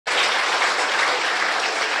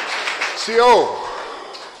CO,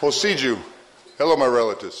 Hosiju, hello my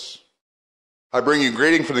relatives. I bring you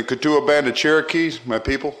greeting from the Katua Band of Cherokees, my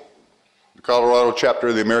people, the Colorado chapter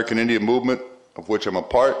of the American Indian Movement, of which I'm a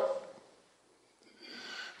part.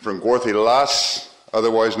 From Guarthy Las,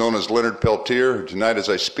 otherwise known as Leonard Peltier, who tonight as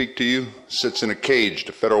I speak to you, sits in a cage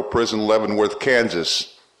to federal prison Leavenworth,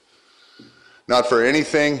 Kansas. Not for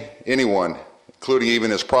anything, anyone, including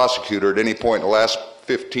even his prosecutor at any point in the last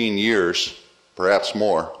 15 years, perhaps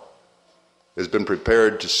more, has been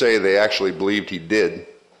prepared to say they actually believed he did,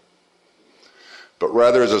 but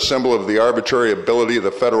rather as a symbol of the arbitrary ability of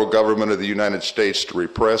the federal government of the United States to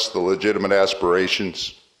repress the legitimate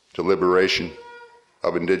aspirations to liberation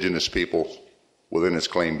of indigenous peoples within its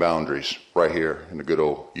claimed boundaries, right here in the good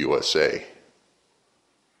old USA.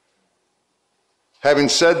 Having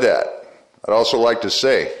said that, I'd also like to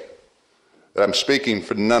say that I'm speaking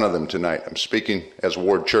for none of them tonight. I'm speaking as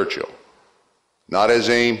Ward Churchill, not as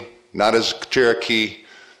AIM, not as Cherokee,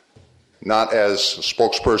 not as a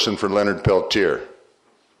spokesperson for Leonard Peltier,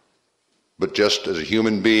 but just as a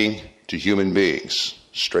human being to human beings,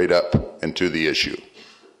 straight up and to the issue.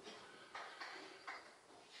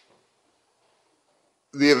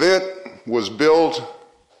 The event was billed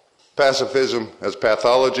Pacifism as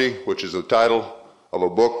Pathology, which is the title of a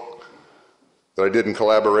book that I did in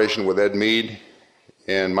collaboration with Ed Mead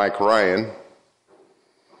and Mike Ryan.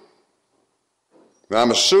 And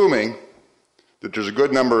I'm assuming that there's a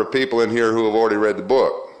good number of people in here who have already read the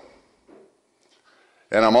book.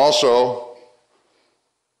 And I'm also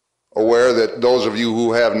aware that those of you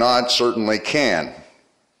who have not certainly can.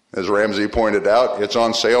 As Ramsey pointed out, it's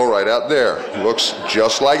on sale right out there. It looks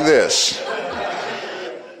just like this.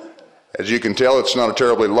 As you can tell, it's not a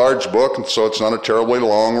terribly large book, and so it's not a terribly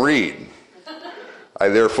long read. I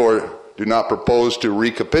therefore do not propose to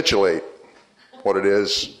recapitulate what it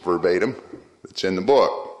is verbatim that's in the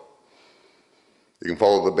book. You can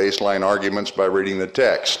follow the baseline arguments by reading the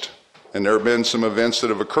text. And there have been some events that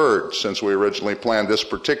have occurred since we originally planned this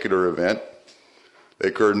particular event. They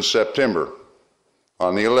occurred in September,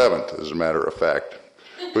 on the 11th, as a matter of fact,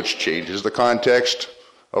 which changes the context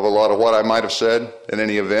of a lot of what I might have said in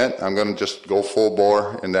any event. I'm going to just go full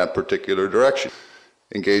bore in that particular direction,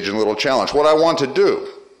 engage in a little challenge. What I want to do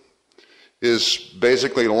is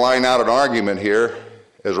basically line out an argument here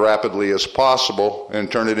as rapidly as possible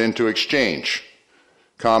and turn it into exchange.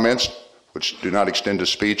 Comments, which do not extend to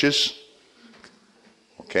speeches,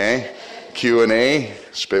 okay? Q&A,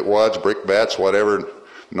 spitwads, brickbats, whatever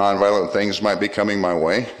nonviolent things might be coming my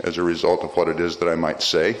way as a result of what it is that I might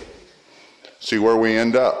say. See where we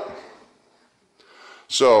end up.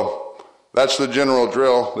 So, that's the general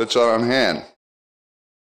drill that's on hand.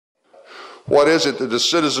 What is it that the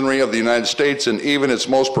citizenry of the United States and even its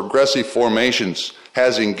most progressive formations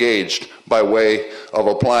has engaged by way of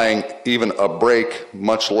applying even a brake,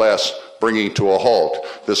 much less bringing to a halt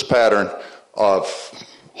this pattern of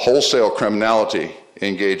wholesale criminality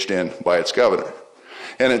engaged in by its governor?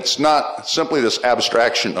 And it's not simply this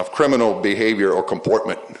abstraction of criminal behavior or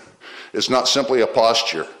comportment. It's not simply a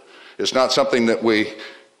posture. It's not something that we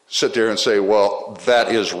sit there and say, well,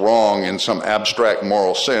 that is wrong in some abstract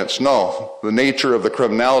moral sense. No, the nature of the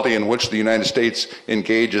criminality in which the United States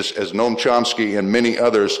engages, as Noam Chomsky and many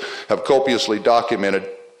others have copiously documented,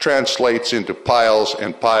 translates into piles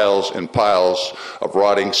and piles and piles of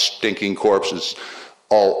rotting, stinking corpses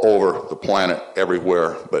all over the planet,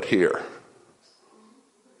 everywhere but here.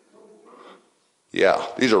 Yeah,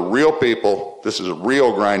 these are real people. This is a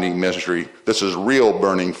real grinding misery. This is real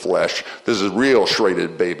burning flesh. This is real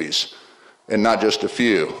shredded babies, and not just a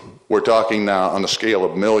few. We're talking now on the scale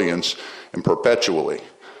of millions and perpetually.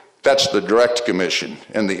 That's the direct commission,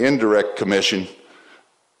 and the indirect commission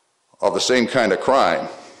of the same kind of crime,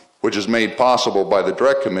 which is made possible by the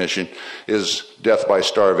direct commission, is death by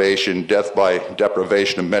starvation, death by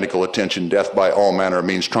deprivation of medical attention, death by all manner of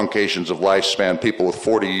means, truncations of lifespan, people with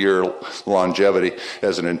 40-year longevity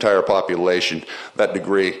as an entire population, that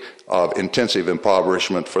degree of intensive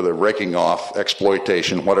impoverishment for the raking off,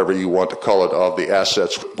 exploitation, whatever you want to call it, of the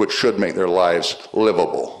assets which should make their lives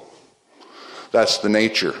livable. That's the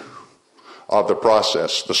nature of the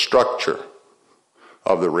process, the structure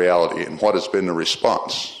of the reality, and what has been the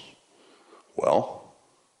response. Well,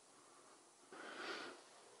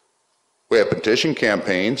 we have petition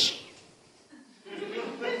campaigns,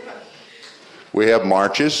 we have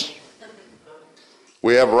marches,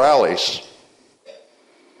 we have rallies,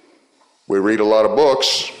 we read a lot of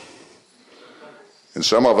books, and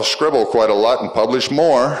some of us scribble quite a lot and publish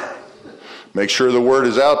more, make sure the word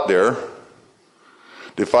is out there,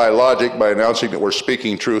 defy logic by announcing that we're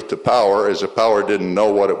speaking truth to power as if power didn't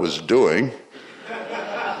know what it was doing.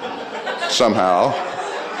 somehow.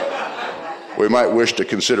 We might wish to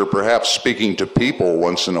consider perhaps speaking to people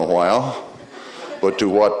once in a while, but to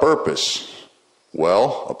what purpose?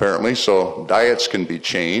 Well, apparently so diets can be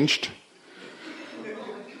changed.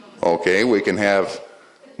 Okay, we can have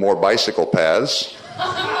more bicycle paths.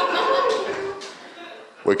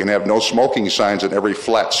 We can have no smoking signs on every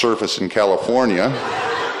flat surface in California.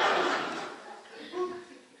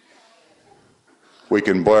 We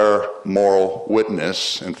can bear moral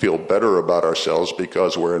witness and feel better about ourselves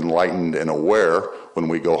because we're enlightened and aware when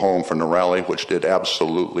we go home from the rally, which did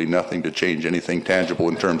absolutely nothing to change anything tangible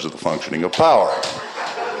in terms of the functioning of power.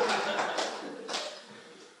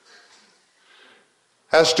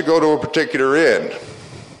 Has to go to a particular end.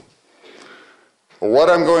 What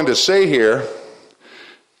I'm going to say here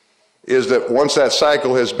is that once that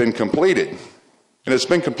cycle has been completed, and it's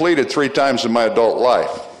been completed 3 times in my adult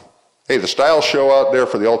life. Hey, the style show out there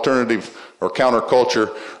for the alternative or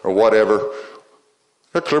counterculture or whatever,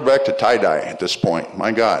 they're clear back to tie-dye at this point.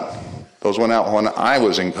 My God, those went out when I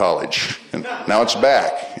was in college, and now it's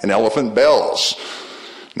back, and elephant bells.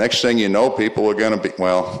 Next thing you know, people are going to be,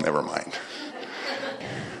 well, never mind.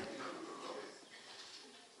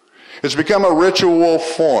 It's become a ritual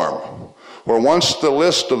form, where once the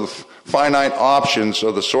list of finite options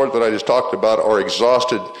of the sort that I just talked about are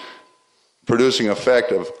exhausted, producing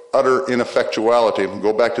effect of utter ineffectuality,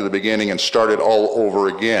 go back to the beginning and start it all over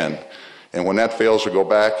again. And when that fails, we go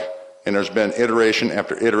back, and there's been iteration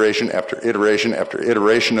after iteration after iteration after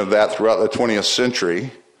iteration of that throughout the 20th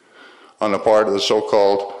century on the part of the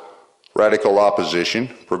so-called radical opposition,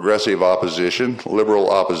 progressive opposition, liberal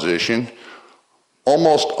opposition,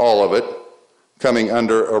 almost all of it coming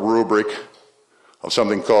under a rubric of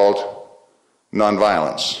something called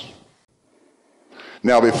nonviolence.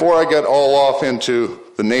 Now, before I get all off into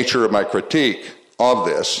the nature of my critique of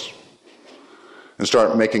this and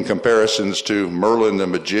start making comparisons to Merlin the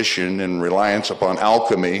magician and reliance upon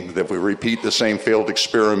alchemy, that if we repeat the same failed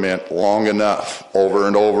experiment long enough, over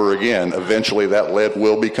and over again, eventually that lead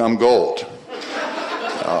will become gold.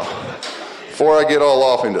 Before I get all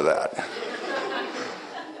off into that,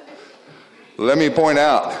 let me point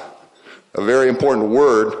out a very important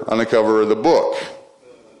word on the cover of the book.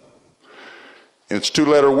 It's a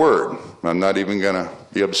 2-letter word. I'm not even going to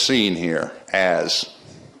be obscene here. As.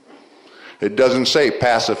 It doesn't say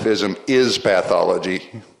pacifism is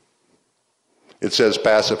pathology. It says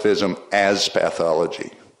pacifism as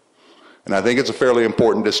pathology. And I think it's a fairly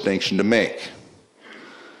important distinction to make.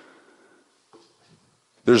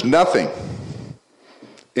 There's nothing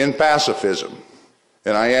in pacifism,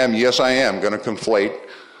 and I am going to conflate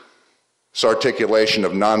this articulation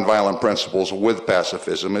of nonviolent principles with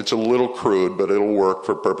pacifism. It's a little crude, but it'll work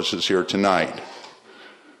for purposes here tonight.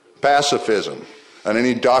 Pacifism, and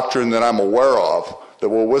any doctrine that I'm aware of that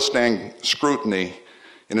will withstand scrutiny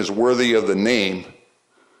and is worthy of the name,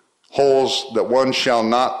 holds that one shall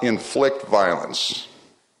not inflict violence.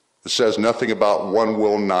 It says nothing about one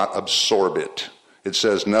will not absorb it. It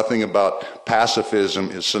says nothing about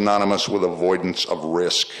pacifism is synonymous with avoidance of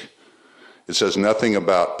risk. It says nothing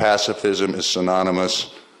about pacifism is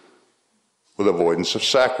synonymous with avoidance of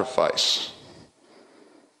sacrifice,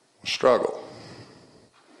 struggle.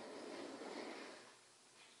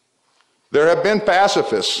 There have been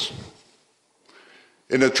pacifists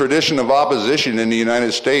in the tradition of opposition in the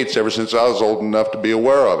United States ever since I was old enough to be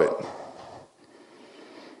aware of it.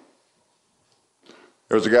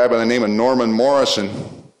 There was a guy by the name of Norman Morrison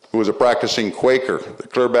who was a practicing Quaker,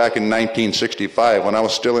 clear back in 1965 when I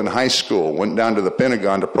was still in high school, went down to the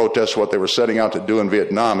Pentagon to protest what they were setting out to do in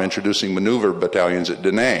Vietnam, introducing maneuver battalions at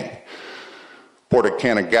Da Nang. Poured a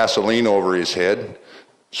can of gasoline over his head,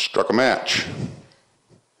 struck a match.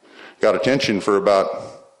 Got attention for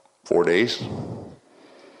about 4 days.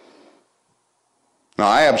 Now,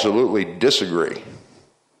 I absolutely disagree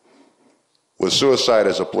with suicide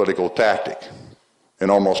as a political tactic in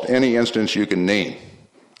almost any instance you can name.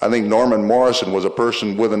 I think Norman Morrison was a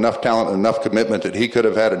person with enough talent and enough commitment that he could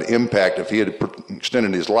have had an impact if he had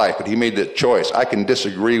extended his life, but he made that choice. I can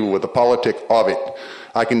disagree with the politic of it.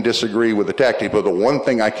 I can disagree with the tactic, but the one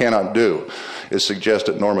thing I cannot do is suggest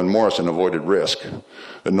that Norman Morrison avoided risk,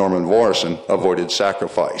 that Norman Morrison avoided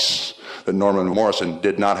sacrifice, that Norman Morrison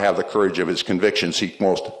did not have the courage of his convictions. He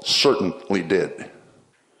most certainly did.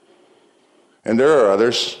 And there are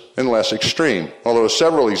others and less extreme, although there are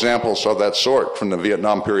several examples of that sort from the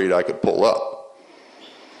Vietnam period I could pull up.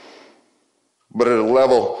 But at a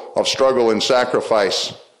level of struggle and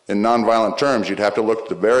sacrifice in nonviolent terms, you'd have to look at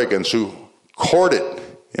the Berrigans who courted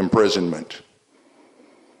imprisonment.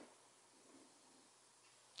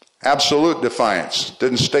 Absolute defiance,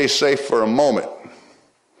 didn't stay safe for a moment.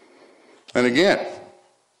 And again,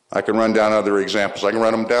 I can run down other examples. I can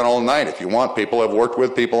run them down all night if you want. People I've worked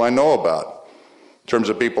with, people I know about. In terms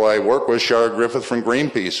of people I work with, Shara Griffith from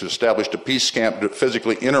Greenpeace, who established a peace camp that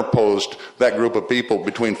physically interposed that group of people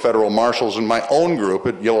between federal marshals and my own group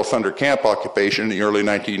at Yellow Thunder Camp occupation in the early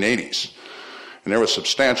 1980s. And there was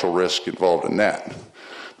substantial risk involved in that,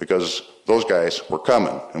 because those guys were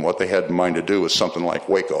coming, and what they had in mind to do was something like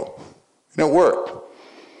Waco. And it worked.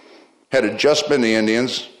 Had it just been the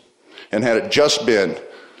Indians, and had it just been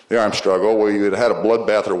the armed struggle, where you had had a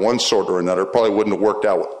bloodbath of one sort or another, it probably wouldn't have worked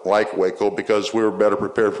out like Waco, because we were better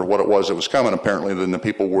prepared for what it was that was coming, apparently, than the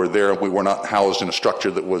people who were there. We were not housed in a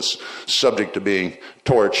structure that was subject to being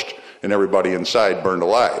torched and everybody inside burned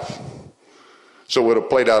alive. So it would have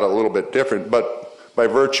played out a little bit different, but by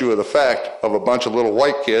virtue of the fact of a bunch of little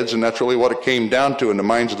white kids, and that's really what it came down to in the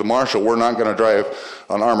minds of the marshal, we're not going to drive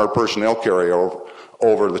an armored personnel carrier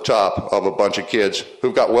over the top of a bunch of kids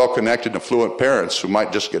who've got well-connected, affluent parents who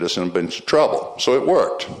might just get us in a bunch of trouble. So it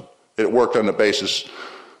worked. It worked on the basis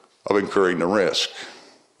of incurring the risk.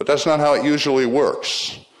 But that's not how it usually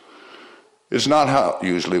works. It's not how it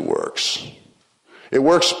usually works. It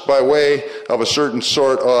works by way of a certain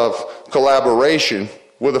sort of collaboration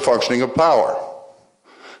with the functioning of power.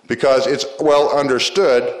 Because it's well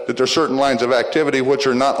understood that there are certain lines of activity which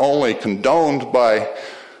are not only condoned by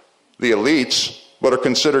the elites, but are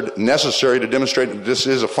considered necessary to demonstrate that this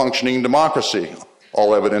is a functioning democracy.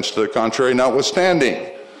 All evidence to the contrary notwithstanding.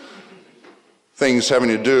 Things having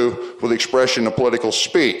to do with expression of political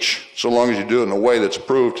speech, so long as you do it in a way that's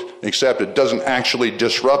approved and accepted, doesn't actually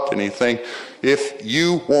disrupt anything. If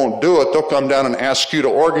you won't do it, they'll come down and ask you to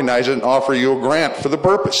organize it and offer you a grant for the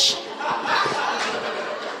purpose.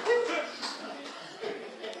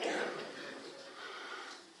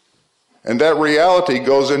 And that reality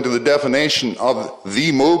goes into the definition of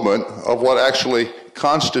the movement of what actually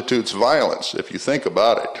constitutes violence, if you think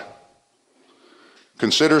about it.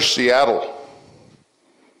 Consider Seattle.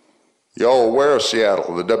 You're all aware of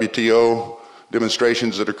Seattle, the WTO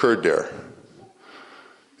demonstrations that occurred there.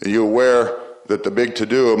 Are you aware that the big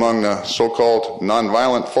to-do among the so-called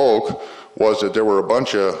nonviolent folk was that there were a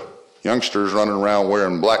bunch of youngsters running around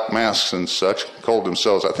wearing black masks and such, called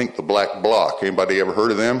themselves, I think, the Black Bloc. Anybody ever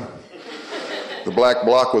heard of them? The Black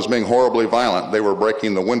Bloc was being horribly violent. They were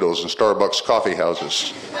breaking the windows in Starbucks coffee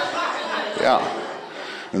houses. Yeah.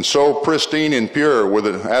 And so pristine and pure were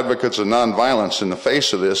the advocates of nonviolence in the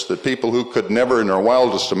face of this that people who could never in their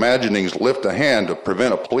wildest imaginings lift a hand to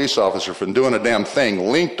prevent a police officer from doing a damn thing,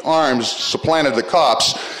 linked arms, supplanted the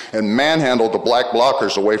cops, and manhandled the black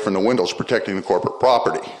blockers away from the windows protecting the corporate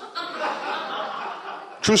property.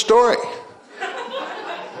 True story.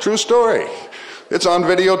 True story. It's on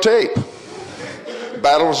videotape.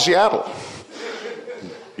 Battle of Seattle.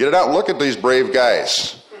 Get it out and look at these brave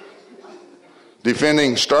guys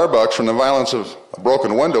defending Starbucks from the violence of a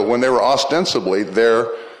broken window when they were ostensibly there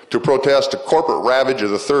to protest a corporate ravage of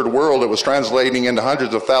the third world that was translating into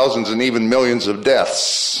hundreds of thousands and even millions of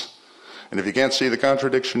deaths. And if you can't see the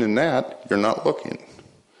contradiction in that, you're not looking.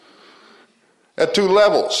 At two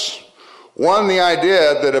levels. One, the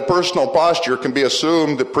idea that a personal posture can be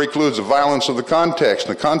assumed that precludes the violence of the context.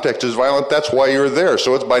 And the context is violent, that's why you're there.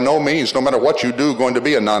 So it's by no means, no matter what you do, going to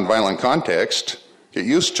be a nonviolent context. Get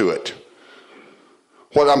used to it.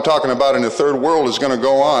 What I'm talking about in the third world is going to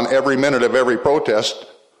go on every minute of every protest.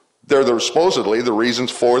 They're supposedly the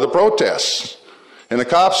reasons for the protests. And the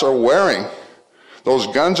cops are wearing those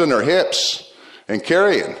guns in their hips and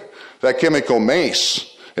carrying that chemical mace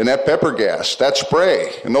and that pepper gas, that spray,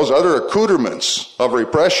 and those other accoutrements of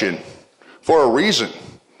repression for a reason.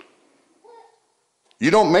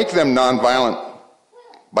 You don't make them nonviolent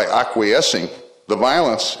by acquiescing. The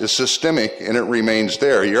violence is systemic and it remains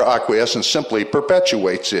there. Your acquiescence simply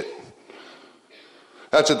perpetuates it.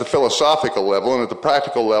 That's at the philosophical level, and at the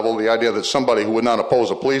practical level, the idea that somebody who would not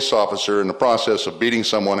oppose a police officer in the process of beating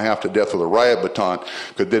someone half to death with a riot baton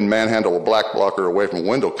could then manhandle a black blocker away from a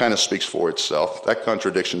window kind of speaks for itself. That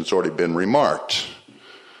contradiction has already been remarked.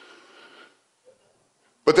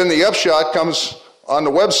 But then the upshot comes on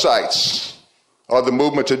the websites of the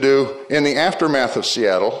movement to do in the aftermath of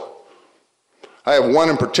Seattle. I have one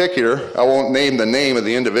in particular. I won't name the name of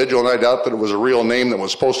the individual, and I doubt that it was a real name that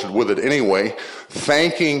was posted with it anyway,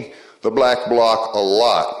 thanking the Black Bloc a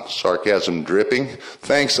lot, sarcasm dripping.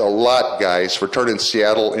 Thanks a lot, guys, for turning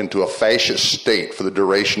Seattle into a fascist state for the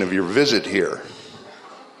duration of your visit here.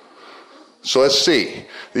 So let's see.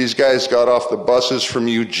 These guys got off the buses from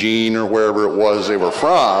Eugene or wherever it was they were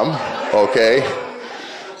from, okay?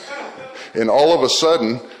 And all of a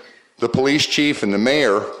sudden, the police chief and the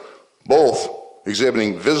mayor, both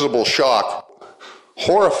exhibiting visible shock,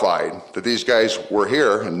 horrified that these guys were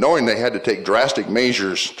here, and knowing they had to take drastic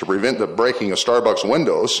measures to prevent the breaking of Starbucks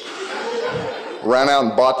windows, ran out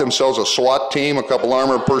and bought themselves a SWAT team, a couple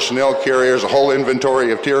armored personnel carriers, a whole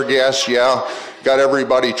inventory of tear gas, got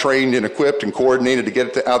everybody trained and equipped and coordinated to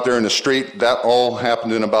get it out there in the street. That all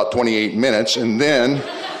happened in about 28 minutes, and then,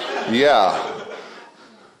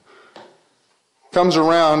 comes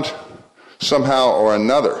around somehow or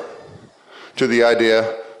another to the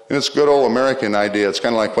idea, and it's a good old American idea. It's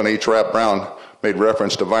kind of like when H. Rap Brown made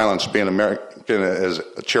reference to violence being American as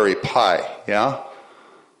a cherry pie,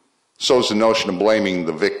 So is the notion of blaming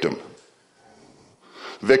the victim.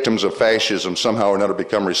 Victims of fascism somehow or another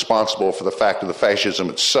become responsible for the fact of the fascism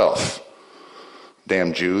itself.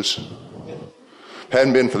 Damn Jews. If it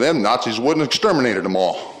hadn't been for them, Nazis wouldn't have exterminated them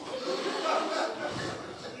all.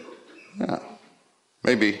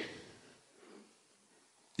 Maybe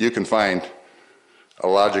you can find a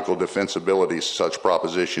logical defensibility to such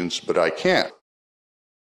propositions, but I can't.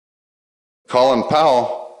 Colin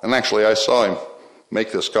Powell, and actually I saw him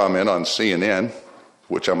make this comment on CNN,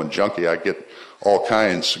 which I'm a junkie. I get all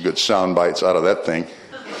kinds of good sound bites out of that thing.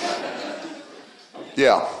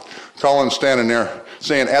 Colin's standing there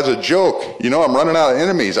saying, as a joke, I'm running out of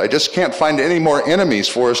enemies. I just can't find any more enemies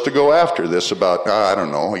for us to go after. This about, I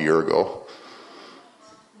don't know, a year ago.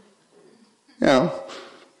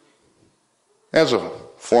 As a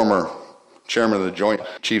former chairman of the Joint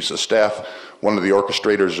Chiefs of Staff, one of the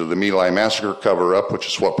orchestrators of the My Lai Massacre cover-up, which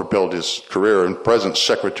is what propelled his career, and present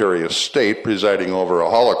Secretary of State presiding over a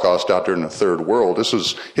Holocaust out there in the Third World. This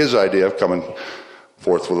was his idea of coming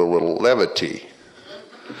forth with a little levity.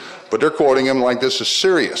 But they're quoting him like this is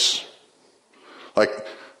serious. Like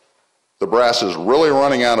the brass is really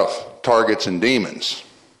running out of targets and demons.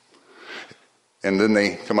 And then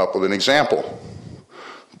they come up with an example.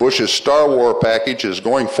 Bush's Star War package is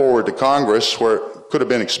going forward to Congress where it could have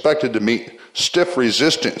been expected to meet stiff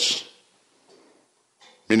resistance,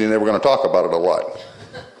 meaning they were going to talk about it a lot.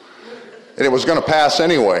 And it was going to pass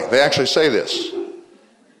anyway. They actually say this.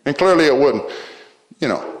 And clearly it wouldn't.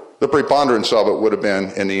 The preponderance of it would have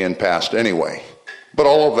been, in the end, passed anyway. But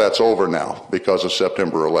all of that's over now because of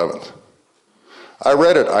September 11th. I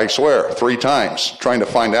read it, I swear, 3 times, trying to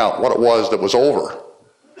find out what it was that was over.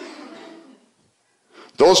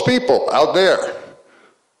 Those people out there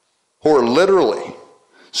who are literally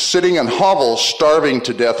sitting in hovels, starving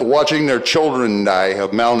to death, watching their children die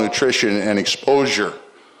of malnutrition and exposure,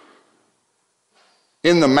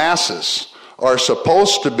 in the masses, are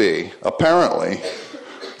supposed to be, apparently,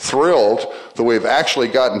 thrilled that we've actually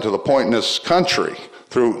gotten to the point in this country,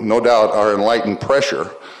 through no doubt our enlightened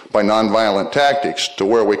pressure by nonviolent tactics, to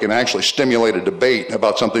where we can actually stimulate a debate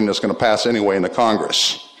about something that's going to pass anyway in the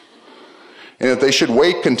Congress. And that they should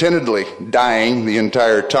wait contentedly, dying the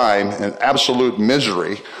entire time in absolute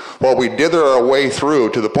misery, while we dither our way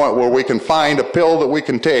through to the point where we can find a pill that we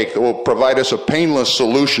can take that will provide us a painless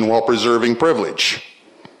solution while preserving privilege.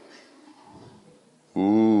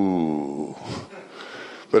 Ooh.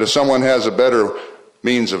 But if someone has a better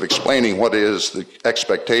means of explaining what is the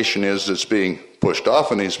expectation is that's being pushed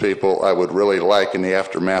off on these people, I would really like, in the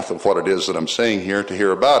aftermath of what it is that I'm saying here, to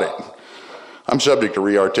hear about it. I'm subject to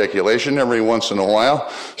re-articulation every once in a while.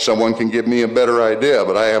 Someone can give me a better idea,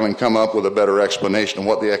 but I haven't come up with a better explanation of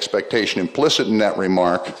what the expectation implicit in that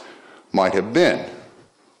remark might have been.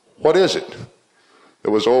 What is it? It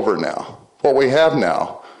was over now. What we have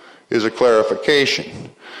now is a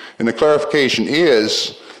clarification. And the clarification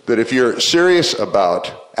is that if you're serious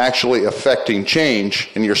about actually affecting change,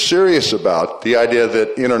 and you're serious about the idea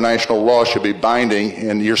that international law should be binding,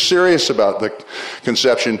 and you're serious about the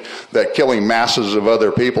conception that killing masses of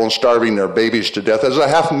other people and starving their babies to death, as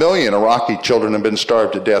 500,000 Iraqi children have been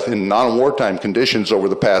starved to death in non-wartime conditions over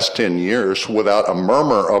the past 10 years without a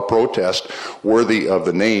murmur of protest worthy of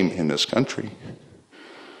the name in this country,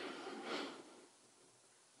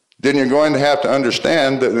 then you're going to have to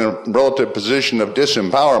understand that in a relative position of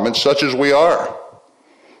disempowerment, such as we are,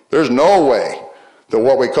 there's no way that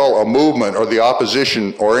what we call a movement or the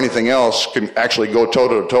opposition or anything else can actually go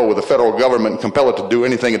toe-to-toe with the federal government and compel it to do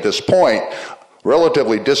anything at this point.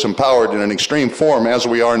 Relatively disempowered in an extreme form as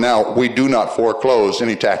we are now, we do not foreclose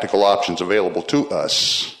any tactical options available to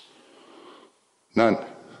us. None.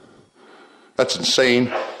 That's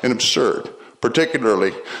insane and absurd,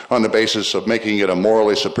 particularly on the basis of making it a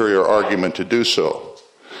morally superior argument to do so.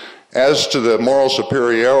 As to the moral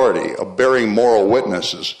superiority of bearing moral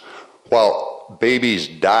witnesses while babies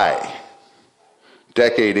die,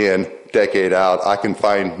 decade in, decade out, I can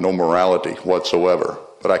find no morality whatsoever,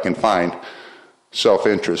 but I can find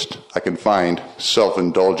self-interest, I can find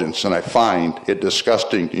self-indulgence, and I find it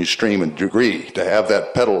disgusting to extreme degree to have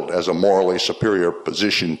that peddled as a morally superior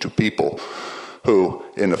position to people who,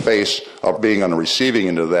 in the face of being on the receiving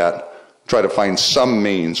end of that, try to find some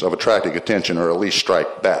means of attracting attention, or at least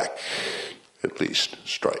strike back. At least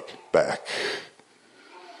strike back.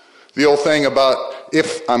 The old thing about,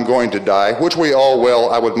 if I'm going to die, which we all will,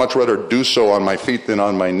 I would much rather do so on my feet than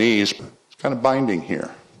on my knees. It's kind of binding here.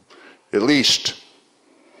 At least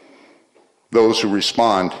those who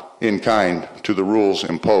respond in kind to the rules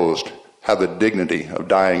imposed have the dignity of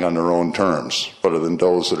dying on their own terms, rather than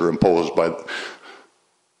those that are imposed by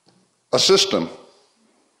a system,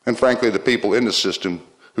 and frankly the people in the system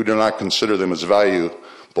who do not consider them as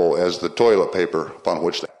valuable as the toilet paper upon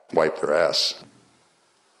which they wipe their ass.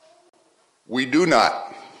 We do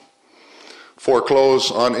not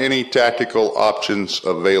foreclose on any tactical options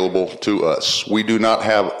available to us. We do not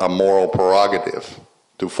have a moral prerogative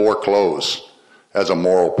to foreclose as a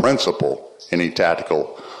moral principle any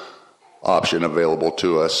tactical option available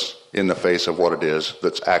to us in the face of what it is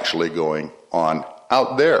that's actually going on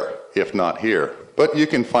out there, if not here. But you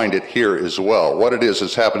can find it here as well. What it is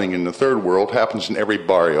that's happening in the third world happens in every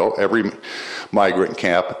barrio, every migrant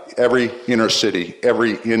camp, every inner city,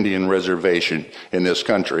 every Indian reservation in this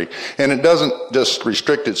country. And it doesn't just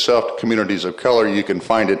restrict itself to communities of color. You can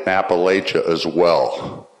find it in Appalachia as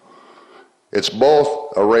well. It's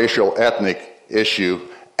both a racial ethnic issue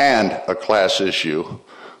and a class issue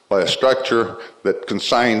by a structure that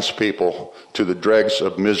consigns people to the dregs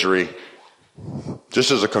of misery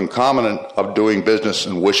just as a concomitant of doing business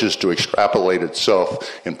and wishes to extrapolate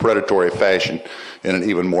itself in predatory fashion in an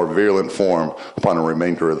even more virulent form upon the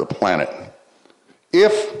remainder of the planet.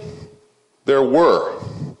 If there were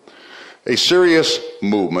a serious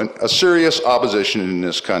movement, a serious opposition in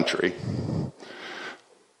this country,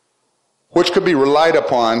 which could be relied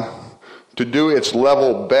upon to do its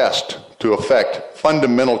level best to effect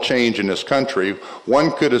fundamental change in this country,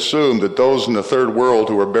 one could assume that those in the third world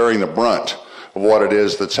who are bearing the brunt of what it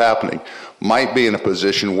is that's happening might be in a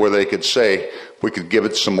position where they could say, we could give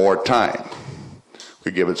it some more time. We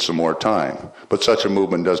could give it some more time. But such a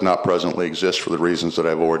movement does not presently exist for the reasons that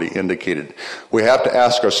I've already indicated. We have to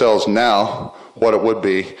ask ourselves now what it would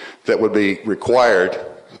be that would be required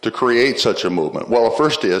to create such a movement. Well, the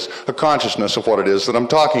first is a consciousness of what it is that I'm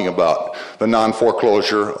talking about, the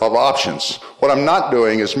non-foreclosure of options. What I'm not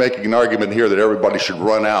doing is making an argument here that everybody should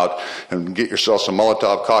run out and get yourself some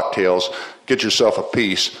Molotov cocktails, get yourself a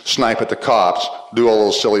piece, snipe at the cops, do all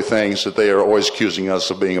those silly things that they are always accusing us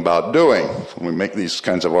of being about doing when we make these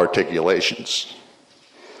kinds of articulations.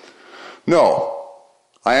 No.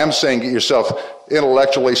 I am saying get yourself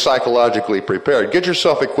intellectually, psychologically prepared. Get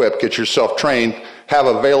yourself equipped, get yourself trained, have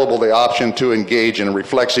available the option to engage in a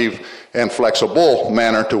reflexive and flexible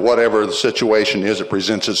manner to whatever the situation is that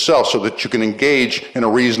presents itself, so that you can engage in a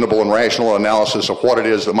reasonable and rational analysis of what it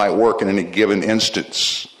is that might work in any given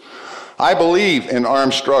instance. I believe in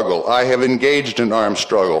armed struggle. I have engaged in armed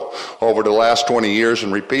struggle over the last 20 years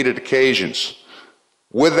on repeated occasions.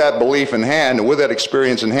 With that belief in hand and with that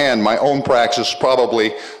experience in hand, my own praxis, probably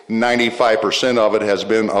 95% of it has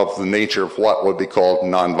been of the nature of what would be called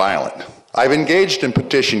nonviolent. I've engaged in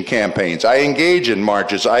petition campaigns. I engage in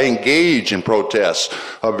marches. I engage in protests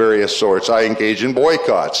of various sorts. I engage in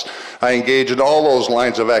boycotts. I engage in all those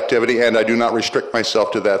lines of activity, and I do not restrict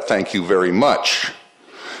myself to that. Thank you very much.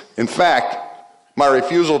 In fact, my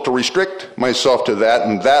refusal to restrict myself to that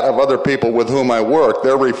and that of other people with whom I work,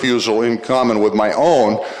 their refusal in common with my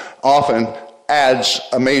own, often adds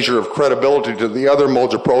a measure of credibility to the other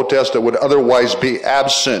modes of protest that would otherwise be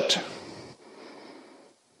absent.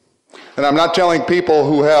 And I'm not telling people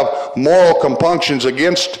who have moral compunctions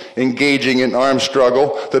against engaging in armed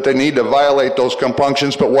struggle that they need to violate those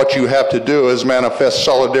compunctions, but what you have to do is manifest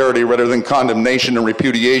solidarity rather than condemnation and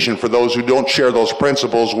repudiation for those who don't share those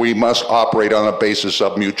principles. We must operate on a basis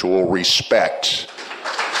of mutual respect.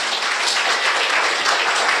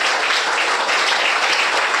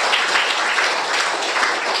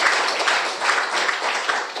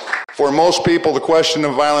 For most people, the question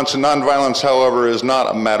of violence and nonviolence, however, is not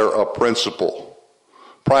a matter of principle.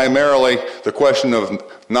 Primarily, the question of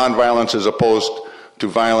nonviolence as opposed to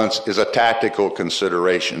violence is a tactical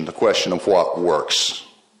consideration, the question of what works.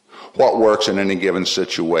 What works in any given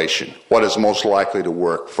situation? What is most likely to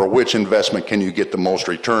work? For which investment can you get the most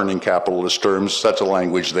return in capitalist terms? That's a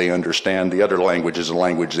language they understand. The other language is a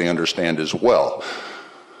language they understand as well.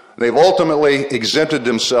 They've ultimately exempted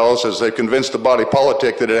themselves, as they've convinced the body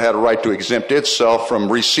politic that it had a right to exempt itself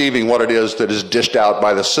from receiving what it is that is dished out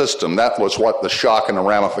by the system. That was what the shock and the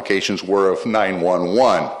ramifications were of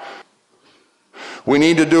 9/11. We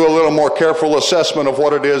need to do a little more careful assessment of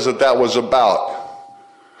what it is that that was about.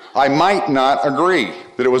 I might not agree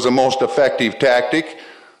that it was the most effective tactic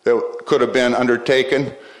that could have been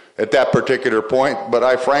undertaken at that particular point, but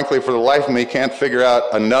I frankly, for the life of me, can't figure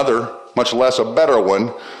out another, much less a better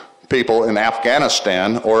one, people in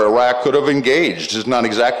Afghanistan or Iraq could have engaged. It's not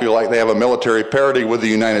exactly like they have a military parity with the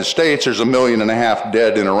United States. There's 1.5 million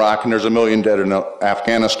dead in Iraq and there's 1 million dead in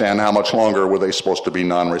Afghanistan. How much longer were they supposed to be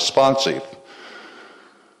non-responsive?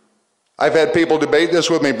 I've had people debate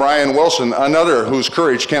this with me. Brian Wilson, another whose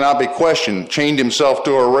courage cannot be questioned, chained himself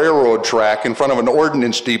to a railroad track in front of an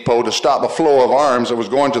ordnance depot to stop a flow of arms that was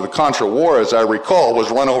going to the Contra War, as I recall,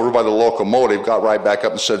 was run over by the locomotive, got right back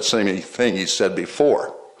up and said the same thing he said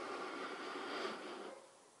before.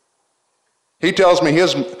 He tells me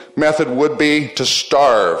his method would be to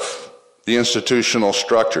starve the institutional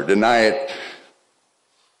structure, deny it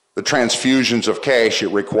the transfusions of cash it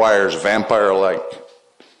requires, vampire-like,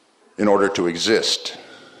 in order to exist.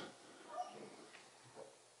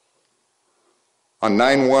 On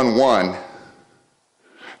 9/11,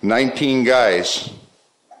 19 guys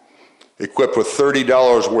equipped with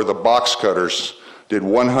 $30 worth of box cutters did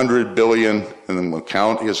 100 billion, and the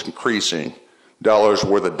count is increasing, dollars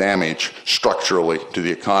worth of damage structurally to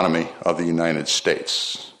the economy of the United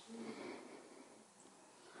States.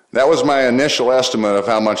 That was my initial estimate of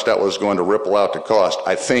how much that was going to ripple out to cost.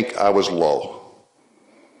 I think I was low.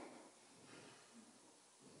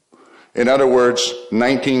 In other words,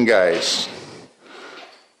 19 guys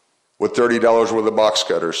with $30 worth of box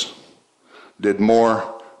cutters did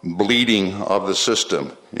more bleeding of the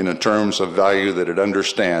system in terms of value that it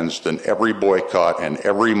understands than every boycott and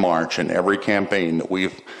every march and every campaign that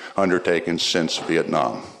we've undertaken since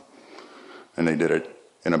Vietnam. And they did it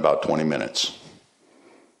in about 20 minutes.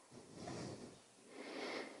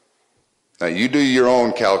 Now you do your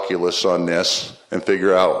own calculus on this and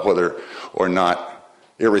figure out whether or not,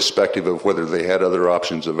 irrespective of whether they had other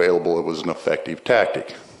options available, it was an effective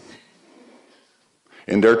tactic.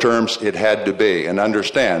 In their terms, it had to be. And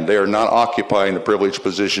understand, they are not occupying the privileged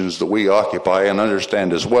positions that we occupy, and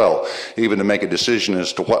understand as well, even to make a decision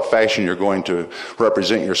as to what fashion you're going to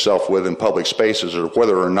represent yourself with in public spaces, or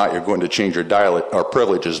whether or not you're going to change your dialect or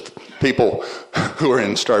privileges. People who are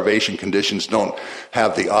in starvation conditions don't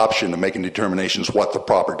have the option of making determinations what the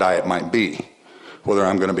proper diet might be. Whether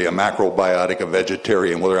I'm going to be a macrobiotic, a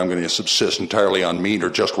vegetarian, whether I'm going to subsist entirely on meat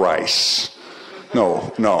or just rice.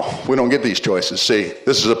 No, we don't get these choices. See,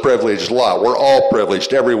 this is a privileged lot. We're all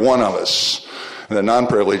privileged, every one of us. And the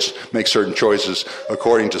non-privileged make certain choices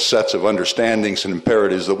according to sets of understandings and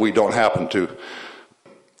imperatives that we don't happen to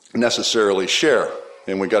necessarily share.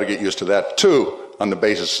 And we got to get used to that too. On the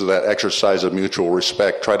basis of that exercise of mutual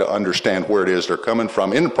respect, try to understand where it is they're coming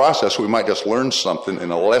from. In the process, we might just learn something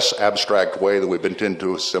in a less abstract way than we've been tending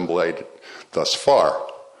to assimilate thus far.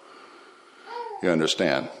 You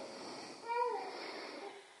understand?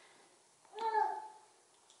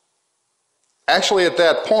 Actually, at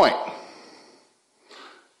that point,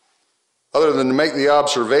 other than to make the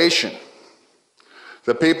observation,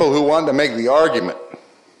 the people who want to make the argument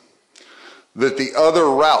that the other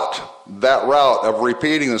route, that route of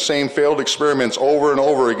repeating the same failed experiments over and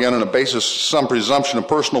over again on a basis of some presumption of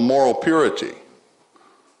personal moral purity,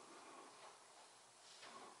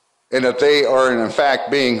 and that they are in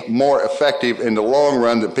fact being more effective in the long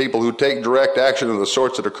run than people who take direct action of the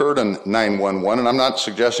sorts that occurred in 9/11, and I'm not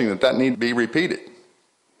suggesting that that need to be repeated,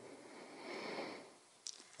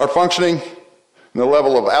 are functioning in the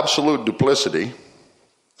level of absolute duplicity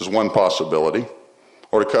is one possibility,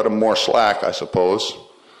 or to cut them more slack, I suppose,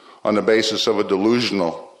 on the basis of a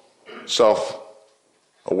delusional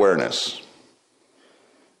self-awareness.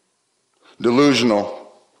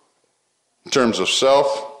 Delusional in terms of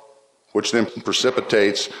self, which then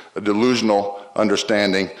precipitates a delusional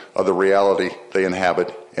understanding of the reality they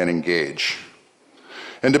inhabit and engage.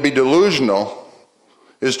 And to be delusional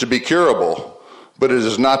is to be curable, but it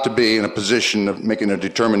is not to be in a position of making a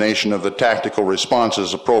determination of the tactical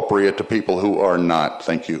responses appropriate to people who are not.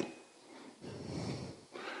 Thank you.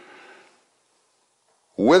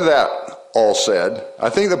 With that all said, I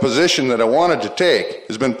think the position that I wanted to take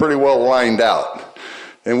has been pretty well lined out.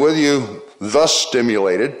 And with you thus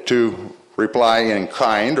stimulated to reply in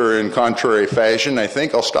kind or in contrary fashion, I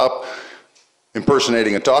think I'll stop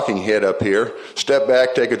impersonating a talking head up here, step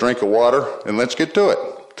back, take a drink of water, and let's get to it.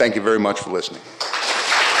 Thank you very much for listening.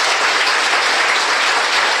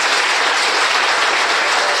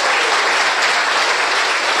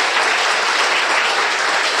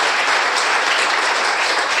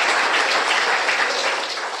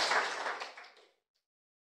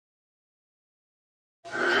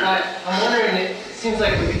 I'm wondering,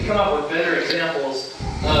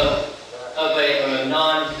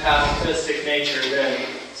 pacifistic nature than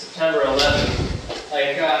September 11th.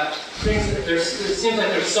 Like, it seems like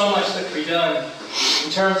there's so much that can be done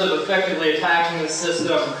in terms of effectively attacking the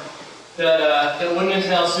system that wouldn't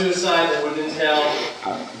entail suicide, that wouldn't entail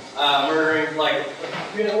murdering. Like,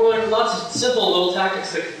 well, there are lots of simple little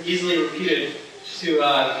tactics that can be easily repeated to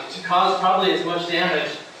cause probably as much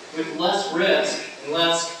damage with less risk and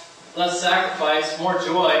less sacrifice, more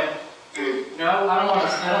joy. You know,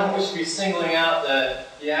 I don't wish to be singling out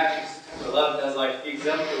the act of September 11th as like the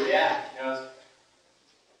exemplary act. You know.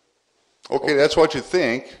 Okay, that's what you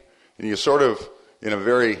think, and you sort of, in a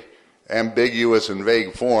very ambiguous and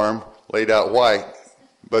vague form, laid out why.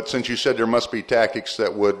 But since you said there must be tactics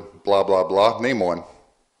that would blah, blah, blah, name one.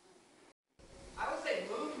 I would say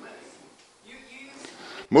movements.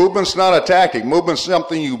 Movement's not a tactic. Movement's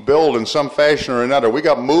something you build in some fashion or another. We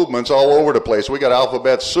got movements all over the place. We got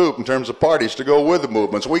alphabet soup in terms of parties to go with the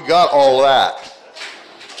movements. We got all that.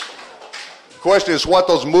 The question is what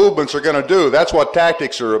those movements are going to do. That's what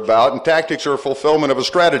tactics are about, and tactics are a fulfillment of a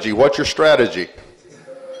strategy. What's your strategy?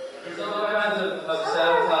 There's all kinds of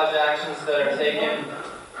sabotage actions that are taken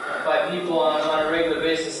by people on a regular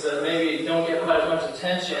basis that maybe don't get quite as much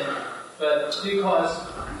attention, but do cause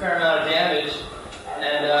a fair amount of damage,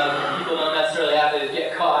 and people don't necessarily have to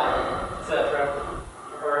get caught, etc.,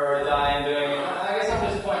 or die in doing it. I guess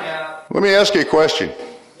I'm just pointing out. Let me ask you a question.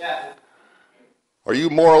 Yeah. Are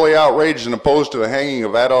you morally outraged and opposed to the hanging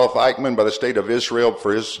of Adolf Eichmann by the state of Israel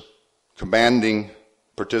for his commanding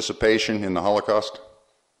participation in the Holocaust?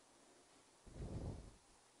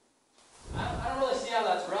 I don't really see how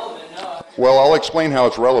that's relevant, no. Well, I'll explain how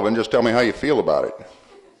it's relevant. Just tell me how you feel about it.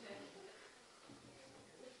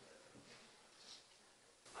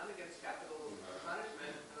 I'm against capital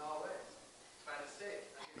punishment in all ways by the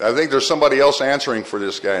state. I think there's somebody else answering for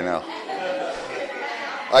this guy now.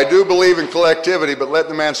 I do believe in collectivity, but let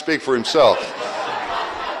the man speak for himself.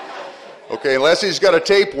 Okay, unless he's got a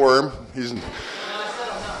tapeworm, he's... No,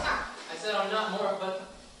 I said I'm not more, but,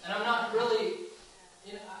 and I'm not really,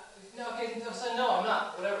 you know, no, okay, I said no, I'm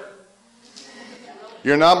not, whatever.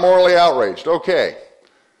 You're not morally outraged. Okay.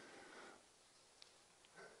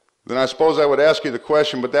 Then I suppose I would ask you the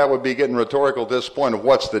question, but that would be getting rhetorical at this point of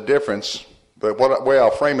what's the difference. But what way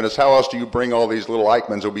I'll frame it is, how else do you bring all these little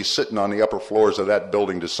Eichmanns who'll be sitting on the upper floors of that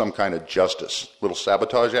building to some kind of justice? Little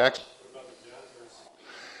sabotage acts?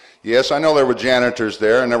 Yes, I know there were janitors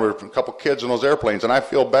there, and there were a couple kids in those airplanes, and I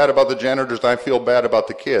feel bad about the janitors, and I feel bad about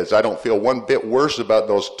the kids. I don't feel one bit worse about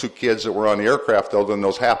those two kids that were on the aircraft, though, than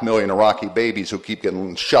those 500,000 Iraqi babies who keep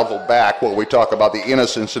getting shoveled back while we talk about the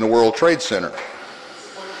innocence in the World Trade Center.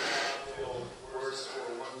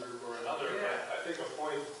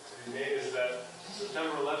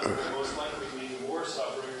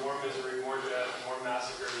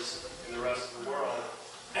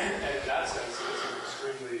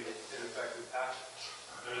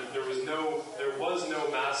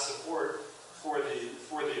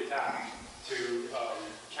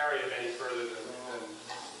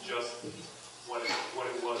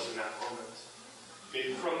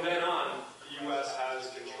 From then on, the U.S.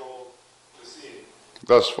 has controlled the scene.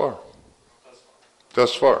 Thus far.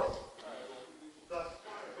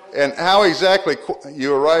 And how exactly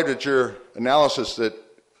you arrived at your analysis that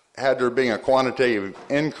had there been a quantitative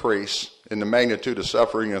increase in the magnitude of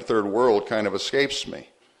suffering in the third world kind of escapes me.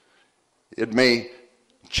 It may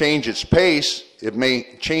change its pace, it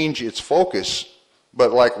may change its focus,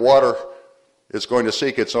 but like water, it's going to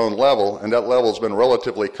seek its own level, and that level has been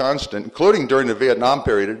relatively constant, including during the Vietnam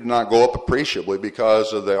period. It did not go up appreciably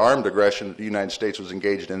because of the armed aggression that the United States was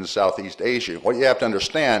engaged in Southeast Asia. What you have to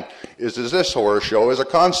understand is this horror show is a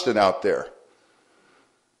constant out there.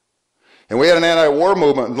 And we had an anti-war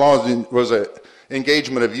movement as long as it was an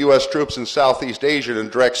engagement of U.S. troops in Southeast Asia in a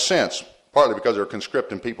direct sense, partly because they were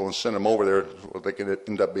conscripting people and sending them over there, they could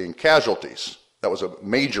end up being casualties. That was a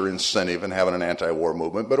major incentive in having an anti-war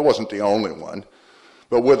movement, but it wasn't the only one.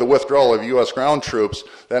 But with the withdrawal of U.S. ground troops,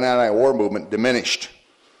 that anti-war movement diminished.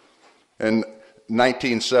 In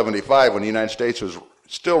 1975, when the United States was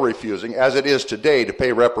still refusing, as it is today, to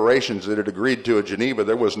pay reparations that it agreed to at Geneva,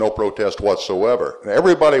 there was no protest whatsoever.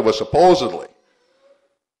 Everybody was supposedly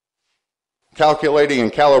calculating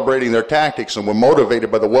and calibrating their tactics and were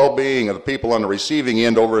motivated by the well-being of the people on the receiving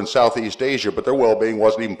end over in Southeast Asia, but their well-being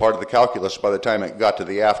wasn't even part of the calculus by the time it got to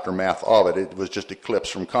the aftermath of it. It was just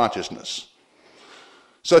eclipsed from consciousness.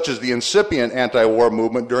 Such as the incipient anti-war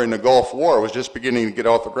movement during the Gulf War was just beginning to get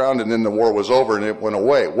off the ground, and then the war was over and it went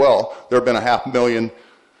away. Well, there have been 500,000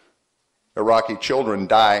 Iraqi children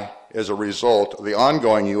die as a result of the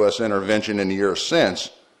ongoing U.S. intervention in the years since,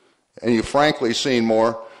 and you've frankly seen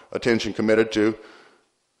more attention committed to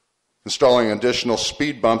installing additional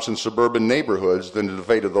speed bumps in suburban neighborhoods than to the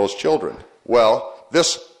fate of those children. Well,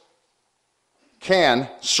 this can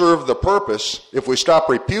serve the purpose if we stop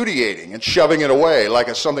repudiating and shoving it away like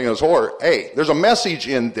it's something that's horror. Hey, there's a message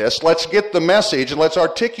in this. Let's get the message and let's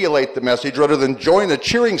articulate the message rather than join the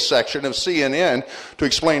cheering section of CNN to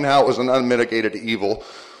explain how it was an unmitigated evil.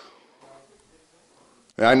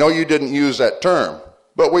 And I know you didn't use that term,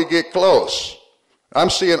 but we get close. I'm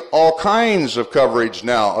seeing all kinds of coverage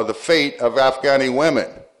now of the fate of Afghani women.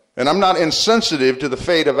 And I'm not insensitive to the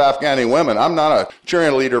fate of Afghani women. I'm not a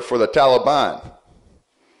cheerleader for the Taliban.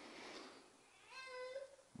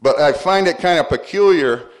 But I find it kind of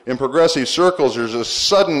peculiar in progressive circles. There's a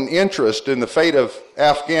sudden interest in the fate of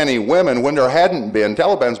Afghani women when there hadn't been.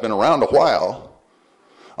 Taliban's been around a while.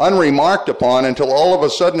 Unremarked upon until all of a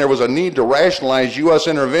sudden there was a need to rationalize U.S.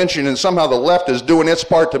 intervention, and somehow the left is doing its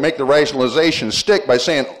part to make the rationalization stick by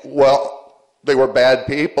saying, well, they were bad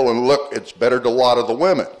people, and look, it's better to lot of the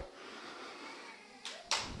women.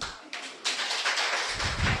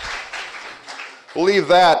 Leave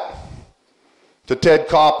that to Ted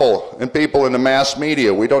Koppel and people in the mass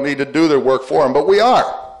media. We don't need to do their work for them, but we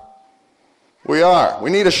are. We are. We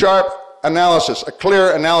need a sharp analysis, a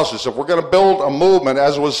clear analysis. If we're going to build a movement,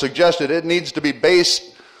 as was suggested, it needs to be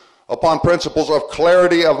based upon principles of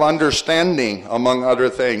clarity of understanding, among other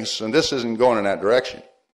things, and this isn't going in that direction.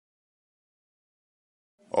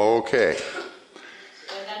 Okay.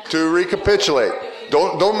 To recapitulate,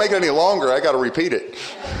 don't make it any longer, I got to repeat it.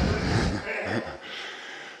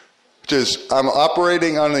 I'm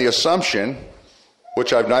operating on the assumption,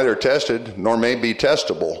 which I've neither tested nor may be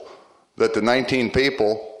testable, that the 19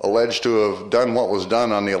 people alleged to have done what was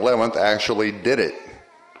done on the 11th actually did it.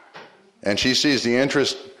 And she sees the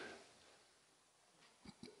interest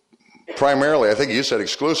primarily, I think you said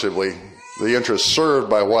exclusively, the interest served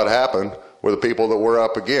by what happened were the people that we're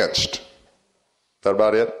up against. Is that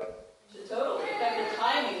about it? Totally. In fact, the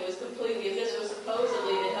timing was completely, if this was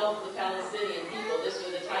supposedly to help the Palestinian people, the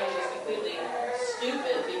timing was completely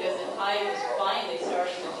stupid because the tide was finally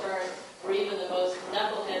starting to turn, where even the most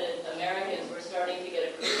knuckleheaded Americans were starting to get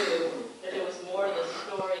a clue that there was more to the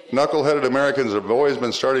story. Knuckleheaded Americans have always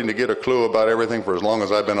been starting to get a clue about everything for as long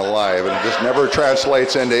as I've been alive, and it just never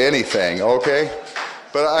translates into anything, okay?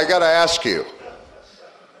 But I got to ask you,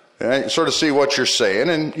 and I sort of see what you're saying,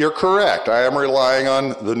 and you're correct. I am relying on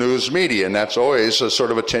the news media, and that's always a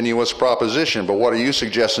sort of a tenuous proposition. But what are you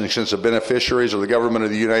suggesting, since the beneficiaries of the government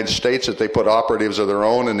of the United States, that they put operatives of their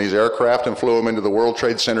own in these aircraft and flew them into the World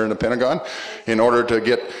Trade Center and the Pentagon in order to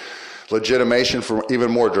get legitimation for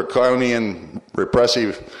even more draconian,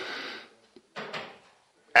 repressive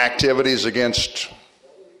activities against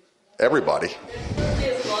everybody?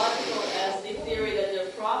 It's logical as the theory that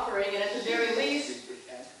they're proffering, and at the very least,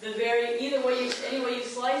 any way you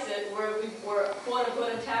slice it, we're quote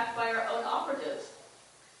unquote attacked by our own operatives.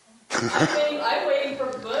 I'm waiting for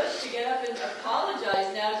Bush to get up and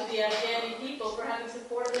apologize now to the Afghani people for having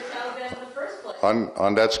supported the Taliban in the first place.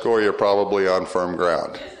 On that score, you're probably on firm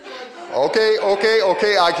ground. Okay.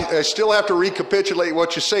 I still have to recapitulate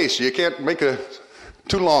what you say, so you can't make a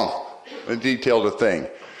too long and detailed a thing.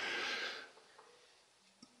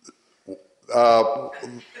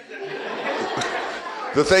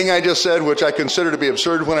 The thing I just said, which I consider to be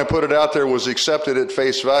absurd when I put it out there, was accepted at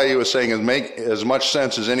face value as saying it make as much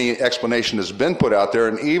sense as any explanation that's been put out there,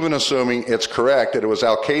 and even assuming it's correct that it was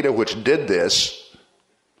Al-Qaeda which did this,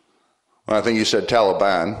 well, I think you said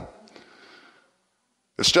Taliban,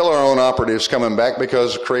 it's still our own operatives coming back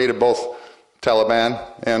because it created both Taliban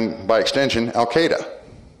and, by extension, Al-Qaeda.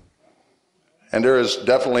 And there is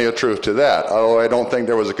definitely a truth to that, although I don't think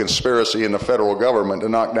there was a conspiracy in the federal government to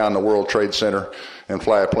knock down the World Trade Center and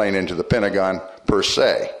fly a plane into the Pentagon, per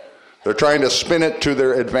se. They're trying to spin it to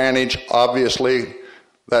their advantage. Obviously,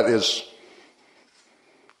 that is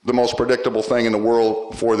the most predictable thing in the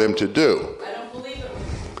world for them to do. I don't believe it was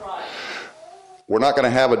a surprise. We're not going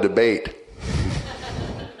to have a debate.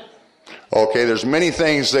 Okay, there's many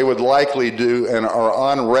things they would likely do and are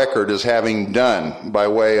on record as having done by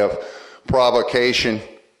way of provocation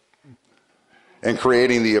and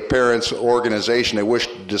creating the appearance organization they wish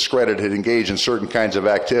to discredit had engaged in certain kinds of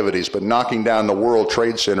activities, but knocking down the World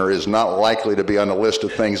Trade Center is not likely to be on the list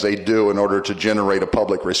of things they do in order to generate a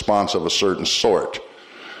public response of a certain sort.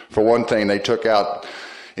 For one thing, they took out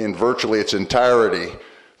in virtually its entirety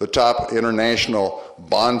the top international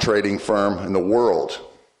bond trading firm in the world.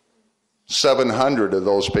 700 of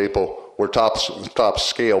those people were top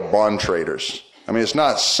scale bond traders. I mean, it's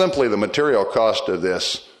not simply the material cost of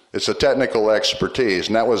this It's a technical expertise,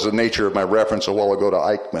 and that was the nature of my reference a while ago to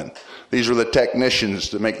Eichmann. These were the technicians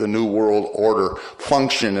to make the New World Order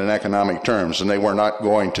function in economic terms, and they were not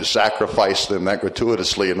going to sacrifice them that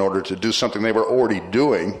gratuitously in order to do something they were already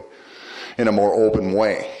doing in a more open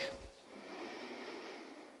way.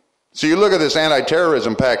 So you look at this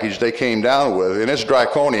anti-terrorism package they came down with, and it's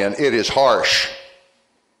draconian, it is harsh.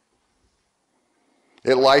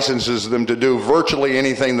 It licenses them to do virtually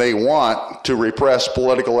anything they want to repress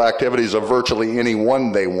political activities of virtually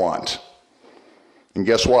anyone they want. And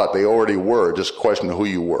guess what? They already were, just a question of who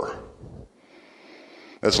you were.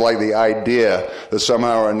 It's like the idea that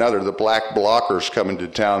somehow or another the black blockers coming to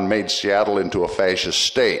town made Seattle into a fascist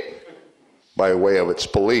state by way of its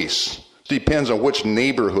police. Depends on which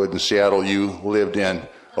neighborhood in Seattle you lived in,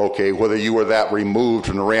 okay, whether you were that removed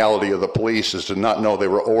from the reality of the police as to not know they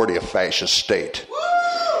were already a fascist state.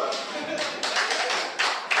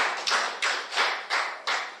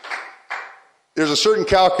 There's a certain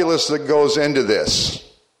calculus that goes into this,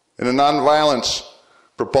 and the nonviolence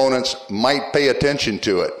proponents might pay attention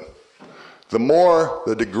to it. The more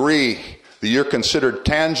the degree that you're considered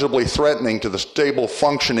tangibly threatening to the stable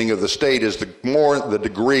functioning of the state is the more the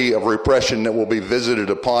degree of repression that will be visited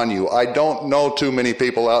upon you. I don't know too many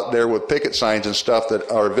people out there with picket signs and stuff that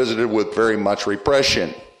are visited with very much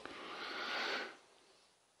repression.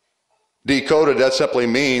 Decoded, that simply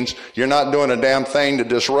means you're not doing a damn thing to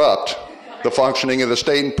disrupt the functioning of the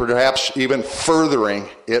state, and perhaps even furthering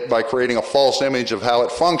it by creating a false image of how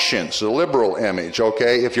it functions, a liberal image,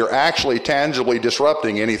 okay? If you're actually tangibly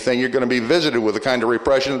disrupting anything, you're going to be visited with the kind of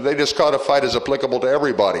repression that they just codified as applicable to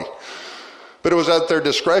everybody. But it was at their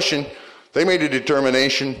discretion. They made a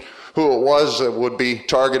determination who it was that would be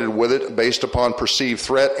targeted with it based upon perceived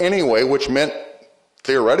threat anyway, which meant,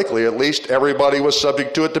 theoretically at least, everybody was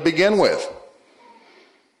subject to it to begin with.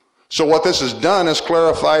 So what this has done is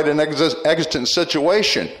clarified an extant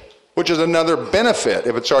situation, which is another benefit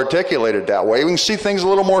if it's articulated that way. We can see things a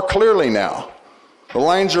little more clearly now. The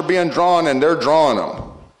lines are being drawn and they're drawing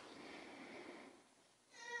them.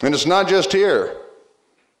 And it's not just here.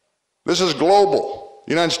 This is global.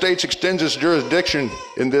 The United States extends its jurisdiction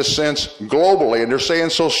in this sense globally, and they're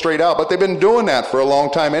saying so straight out, but they've been doing that for a long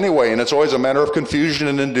time anyway, and it's always a matter of confusion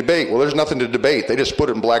and in debate. Well, there's nothing to debate. They just put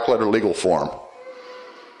it in black letter legal form.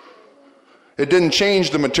 It didn't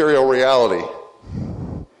change the material reality.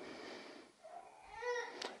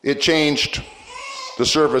 It changed the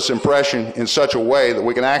surface impression in such a way that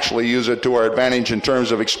we can actually use it to our advantage in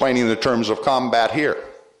terms of explaining the terms of combat here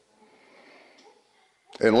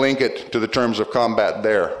and link it to the terms of combat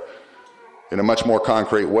there in a much more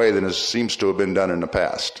concrete way than it seems to have been done in the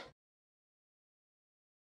past.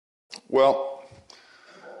 Well,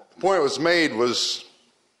 the point that was made was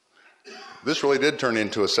this really did turn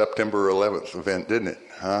into a September 11th event, didn't it?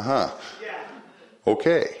 Uh-huh.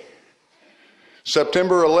 Okay.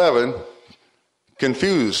 September 11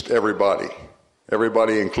 confused everybody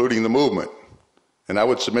including the movement. And I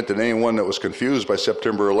would submit that anyone that was confused by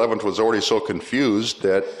September 11th was already so confused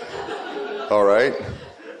that, all right.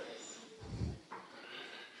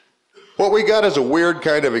 What we got is a weird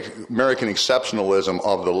kind of American exceptionalism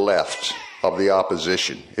of the left, of the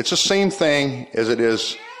opposition. It's the same thing as it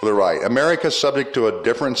is for the right. America's subject to a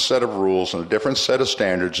different set of rules and a different set of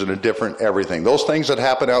standards and a different everything. Those things that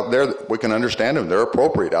happen out there, we can understand them. They're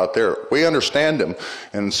appropriate out there. We understand them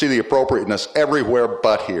and see the appropriateness everywhere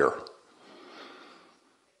but here.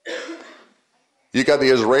 You got the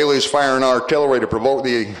Israelis firing artillery to provoke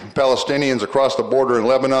the Palestinians across the border in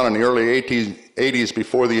Lebanon in the early 80s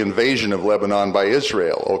before the invasion of Lebanon by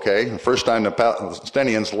Israel, okay? The first time the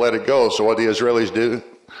Palestinians let it go, so what the Israelis do?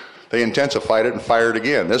 They intensified it and fired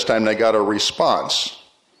again. This time they got a response.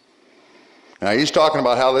 Now he's talking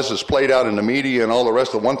about how this is played out in the media and all the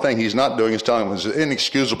rest. The one thing he's not doing is telling them it was an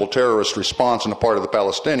inexcusable terrorist response on the part of the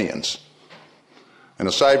Palestinians. And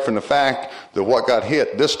aside from the fact that what got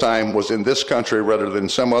hit this time was in this country rather than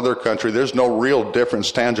some other country, there's no real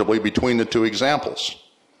difference tangibly between the two examples.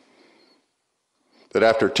 That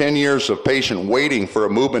after 10 years of patient waiting for a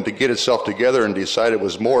movement to get itself together and decide it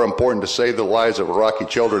was more important to save the lives of Iraqi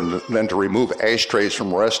children than to remove ashtrays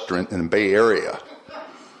from a restaurant in the Bay Area,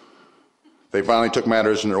 they finally took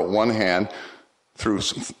matters in their one hand through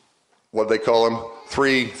what they call them,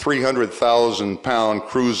 300,000-pound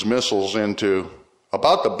cruise missiles into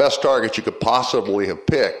about the best target you could possibly have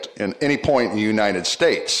picked in any point in the United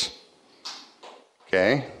States.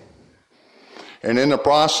 Okay? And in the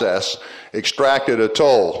process, extracted a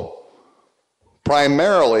toll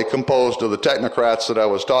primarily composed of the technocrats that I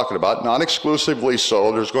was talking about, not exclusively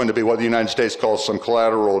so. There's going to be what the United States calls some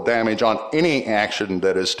collateral damage on any action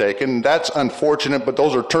that is taken. That's unfortunate, but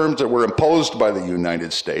those are terms that were imposed by the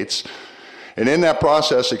United States. And in that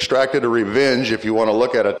process, extracted a revenge, if you want to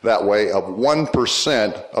look at it that way, of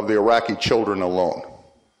 1% of the Iraqi children alone.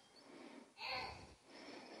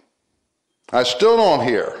 I still don't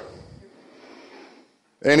hear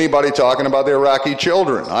anybody talking about the Iraqi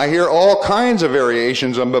children. I hear all kinds of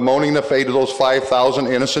variations on bemoaning the fate of those 5,000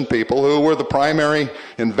 innocent people who were the primary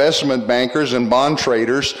investment bankers and bond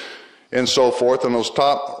traders and so forth in those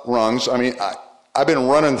top rungs. I mean, I've been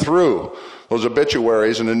running through those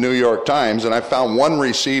obituaries in the New York Times, and I found one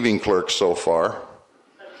receiving clerk so far.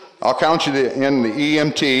 I'll count you in the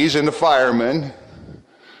EMTs and the firemen,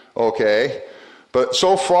 okay? But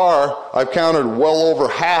so far, I've counted well over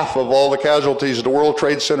half of all the casualties at the World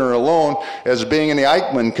Trade Center alone as being in the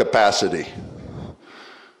Eichmann capacity.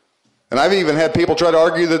 And I've even had people try to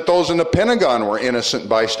argue that those in the Pentagon were innocent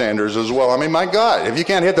bystanders as well. I mean, my God, if you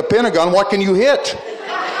can't hit the Pentagon, what can you hit?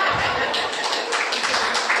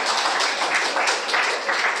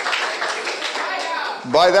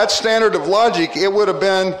 By that standard of logic, it would have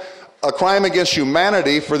been a crime against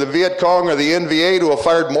humanity for the Viet Cong or the NVA to have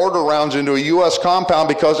fired mortar rounds into a U.S. compound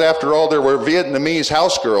because, after all, there were Vietnamese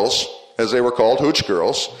house girls, as they were called, hooch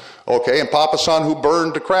girls, okay, and Papa San who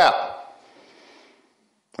burned to crap.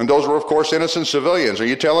 And those were, of course, innocent civilians. Are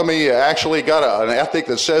you telling me you actually got an ethic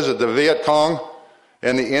that says that the Viet Cong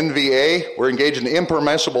and the NVA were engaged in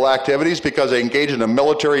impermissible activities because they engaged in a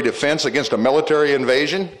military defense against a military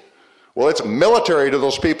invasion? Well, it's military to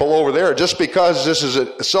those people over there. Just because this is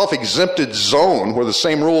a self-exempted zone where the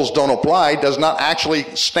same rules don't apply does not actually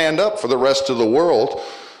stand up for the rest of the world.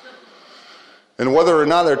 And whether or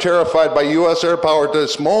not they're terrified by U.S. air power at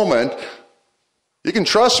this moment, you can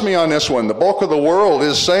trust me on this one. The bulk of the world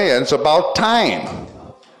is saying it's about time.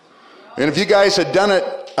 And if you guys had done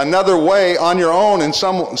it another way on your own in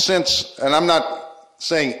some sense, and I'm not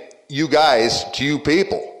saying you guys to you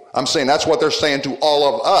people, I'm saying that's what they're saying to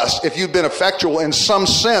all of us. If you've been effectual in some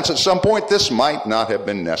sense, at some point, this might not have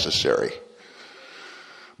been necessary.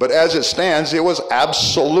 But as it stands, it was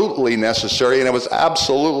absolutely necessary, and it was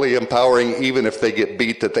absolutely empowering, even if they get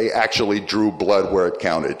beat, that they actually drew blood where it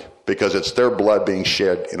counted, because it's their blood being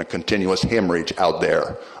shed in a continuous hemorrhage out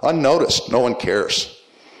there. Unnoticed. No one cares.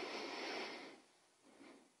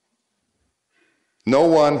 No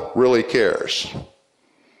one really cares.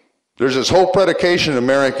 There's this whole predication in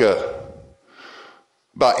America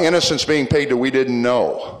about innocents being paid that we didn't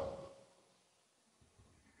know.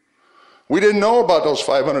 We didn't know about those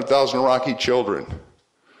 500,000 Iraqi children.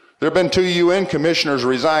 There have been 2 UN commissioners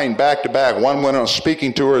resigned back to back. One went on a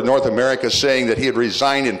speaking tour in North America saying that he had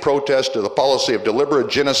resigned in protest to the policy of deliberate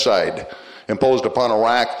genocide imposed upon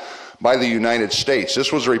Iraq by the United States.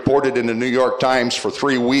 This was reported in the New York Times for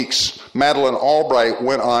 3 weeks. Madeleine Albright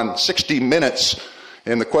went on 60 Minutes,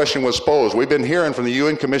 and the question was posed. We've been hearing from the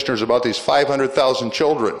UN commissioners about these 500,000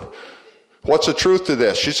 children. What's the truth to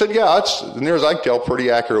this? She said, yeah, it's, as near as I can tell, pretty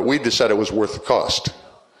accurate. We just said it was worth the cost.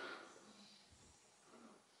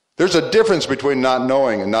 There's a difference between not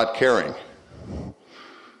knowing and not caring.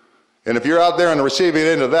 And if you're out there on the receiving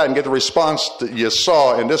end of that and get the response that you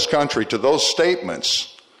saw in this country to those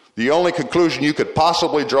statements, the only conclusion you could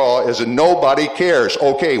possibly draw is that nobody cares.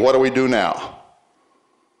 Okay, what do we do now?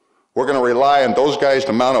 We're going to rely on those guys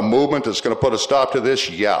to mount a movement that's going to put a stop to this?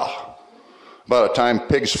 Yeah. About a time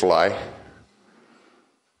pigs fly.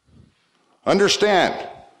 Understand,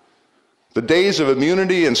 the days of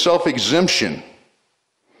immunity and self-exemption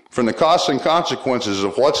from the costs and consequences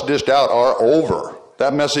of what's dished out are over.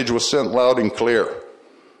 That message was sent loud and clear.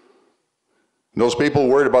 And those people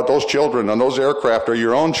worried about those children on those aircraft are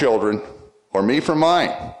your own children, or me for mine.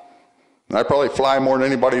 And I probably fly more than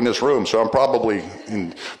anybody in this room, so I'm probably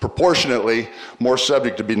proportionately more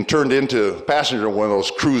subject to being turned into a passenger of one of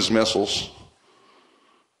those cruise missiles.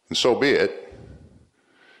 And so be it.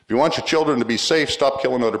 If you want your children to be safe, stop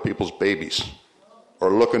killing other people's babies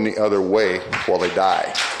or looking the other way while they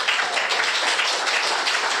die.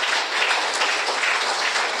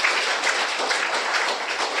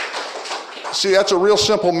 See, that's a real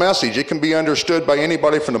simple message. It can be understood by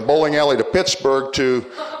anybody from the bowling alley to Pittsburgh to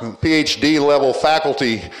PhD level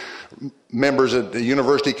faculty members at the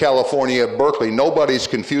University of California at Berkeley. Nobody's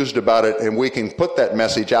confused about it, and we can put that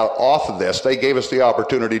message out off of this. They gave us the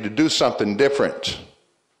opportunity to do something different.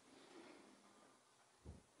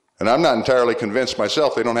 And I'm not entirely convinced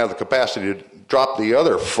myself they don't have the capacity to drop the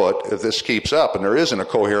other foot if this keeps up, and there isn't a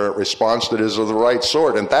coherent response that is of the right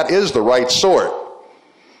sort, and that is the right sort.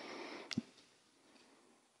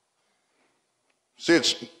 See,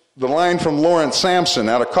 it's the line from Lawrence Sampson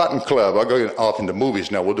out of Cotton Club. I'll go off into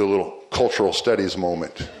movies now. We'll do a little cultural studies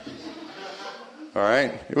moment. All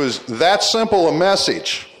right? It was that simple a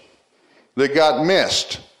message that got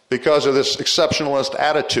missed because of this exceptionalist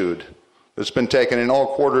attitude that's been taken in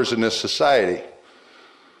all quarters in this society.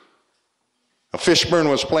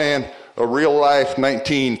 Fishburne was playing a real-life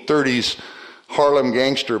 1930s Harlem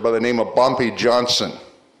gangster by the name of Bumpy Johnson,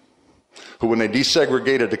 who, when they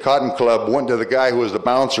desegregated the Cotton Club, went to the guy who was the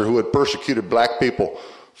bouncer who had persecuted black people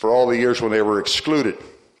for all the years when they were excluded.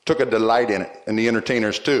 Took a delight in it, and the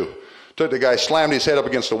entertainers too. Took the guy, slammed his head up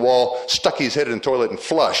against the wall, stuck his head in the toilet and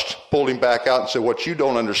flushed, pulled him back out and said, what you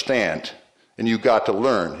don't understand and you got to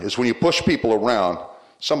learn is when you push people around,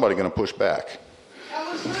 somebody's going to push back.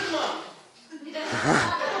 That was good, Mom.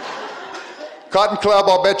 Cotton Club,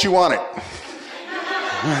 I'll bet you want it.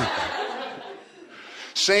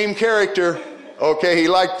 Same character, okay, he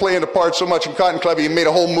liked playing the part so much in Cotton Club he made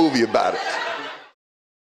a whole movie about it.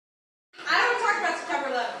 I don't talk about September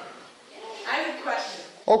 11th. I have a question.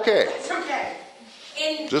 Okay. It's okay.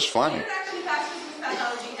 In Just fine. Introduction to Pacifism and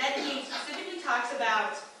Pathology, Ed Mead specifically talks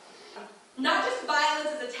about not just violence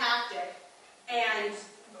as a tactic, and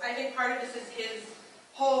I think part of this is his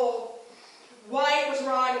whole why it was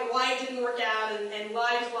wrong and why it didn't work out and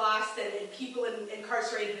lives lost and people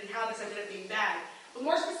incarcerated and how this ended up being bad. But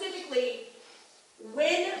more specifically,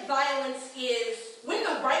 when the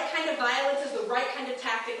right kind of violence is the right kind of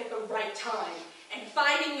tactic at the right time, and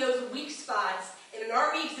finding those weak spots in an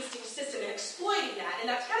already existing system and exploiting that. And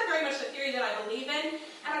that's kind of very much the theory that I believe in, and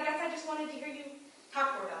I guess I just wanted to hear you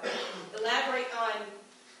talk more about it. Elaborate on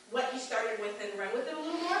what he started with and run with it a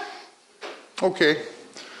little more. Okay.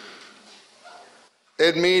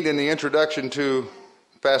 Ed Mead in the introduction to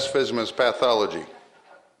Pacifism and Pathology.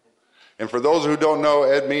 And for those who don't know,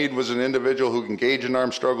 Ed Mead was an individual who engaged in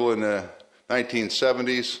armed struggle in the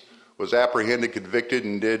 1970s, was apprehended, convicted,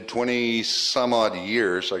 and did 20-some-odd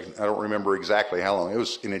years. I don't remember exactly how long. It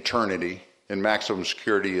was an eternity in maximum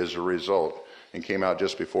security as a result, and came out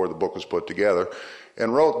just before the book was put together,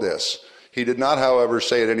 and wrote this. He did not, however,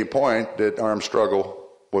 say at any point that armed struggle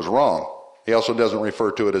was wrong. He also doesn't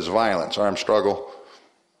refer to it as violence. Armed struggle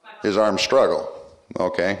is armed struggle,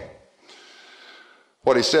 okay?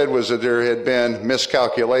 What he said was that there had been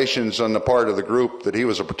miscalculations on the part of the group that he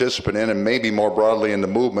was a participant in, and maybe more broadly in the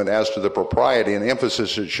movement, as to the propriety and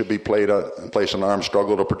emphasis that should be placed on armed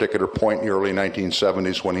struggle at a particular point in the early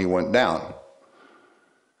 1970s when he went down.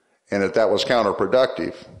 And that was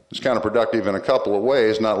counterproductive. It was counterproductive in a couple of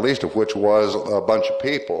ways, not least of which was a bunch of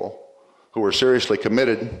people who were seriously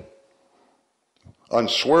committed,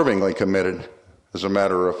 unswervingly committed, as a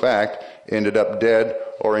matter of fact, ended up dead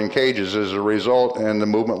or in cages as a result, and the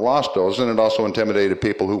movement lost those, and it also intimidated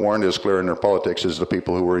people who weren't as clear in their politics as the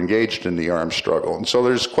people who were engaged in the armed struggle. And so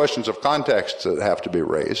there's questions of context that have to be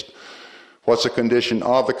raised. What's the condition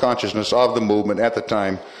of the consciousness of the movement at the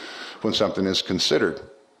time when something is considered?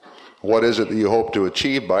 What is it that you hope to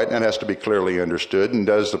achieve by it? And that has to be clearly understood. And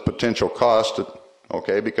does the potential cost,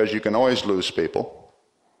 okay, because you can always lose people.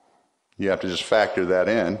 You have to just factor that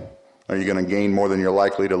in. Are you going to gain more than you're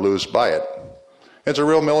likely to lose by it? It's a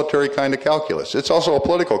real military kind of calculus. It's also a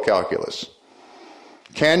political calculus.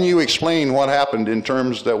 Can you explain what happened in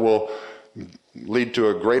terms that will lead to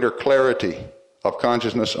a greater clarity of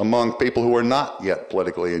consciousness among people who are not yet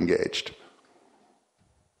politically engaged?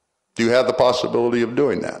 Do you have the possibility of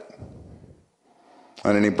doing that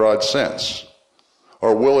in any broad sense?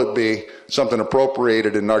 Or will it be something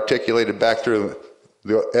appropriated and articulated back through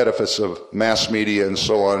the edifice of mass media and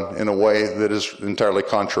so on in a way that is entirely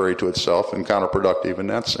contrary to itself and counterproductive in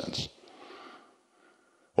that sense?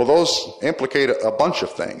 Well, those implicate a bunch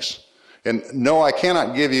of things. And no, I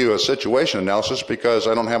cannot give you a situation analysis because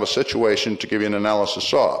I don't have a situation to give you an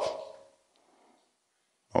analysis of.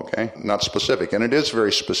 Okay? Not specific. And it is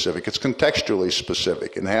very specific. It's contextually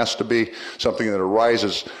specific. It has to be something that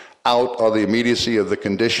arises out of the immediacy of the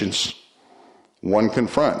conditions one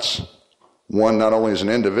confronts. One not only as an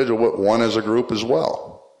individual, but one as a group as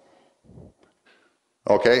well.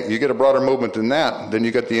 Okay, you get a broader movement than that, then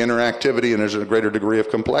you get the interactivity and there's a greater degree of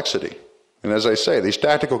complexity. And as I say, these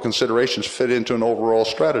tactical considerations fit into an overall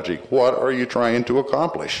strategy. What are you trying to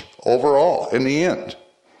accomplish overall, in the end?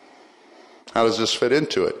 How does this fit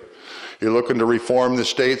into it? You're looking to reform the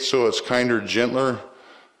state so it's kinder, gentler,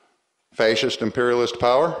 fascist, imperialist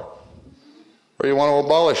power? Or you want to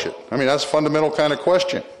abolish it? I mean, that's a fundamental kind of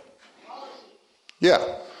question.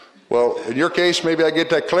 Yeah. Well, in your case, maybe I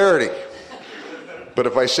get that clarity. But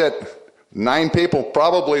if I said 9 people,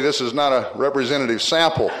 probably this is not a representative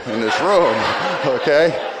sample in this room,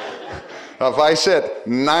 okay? If I said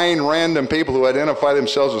 9 random people who identify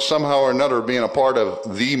themselves as somehow or another being a part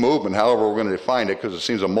of the movement, however we're going to define it, because it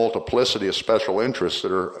seems a multiplicity of special interests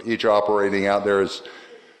that are each operating out there, is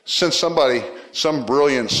since somebody, some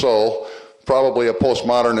brilliant soul, probably a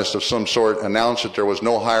postmodernist of some sort, announced that there was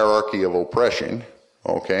no hierarchy of oppression,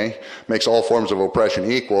 okay, makes all forms of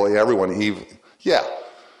oppression equal, everyone evil. Yeah.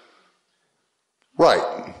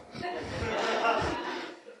 Right.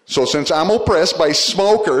 So since I'm oppressed by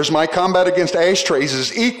smokers, my combat against ashtrays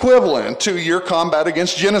is equivalent to your combat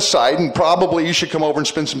against genocide, and probably you should come over and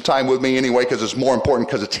spend some time with me anyway because it's more important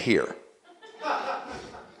because it's here.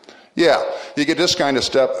 Yeah, you get this kind of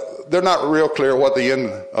stuff. They're not real clear what the end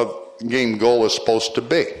of game goal is supposed to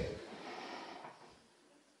be.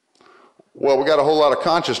 Well, we got a whole lot of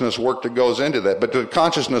consciousness work that goes into that, but the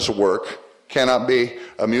consciousness work cannot be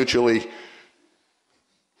a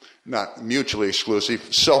not mutually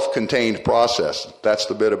exclusive, self-contained process. That's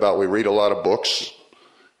the bit about we read a lot of books,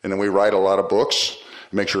 and then we write a lot of books,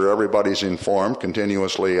 make sure everybody's informed,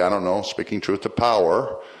 continuously, I don't know, speaking truth to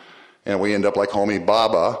power, and we end up like Homi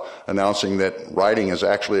Bhabha announcing that writing is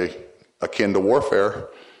actually akin to warfare.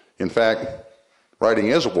 In fact, writing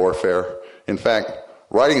is warfare. In fact,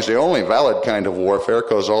 writing is the only valid kind of warfare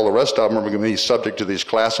because all the rest of them are going to be subject to these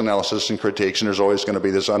class analysis and critiques, and there's always going to be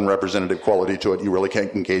this unrepresentative quality to it. You really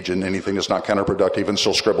can't engage in anything that's not counterproductive and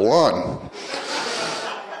still scribble on.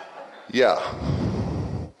 Yeah.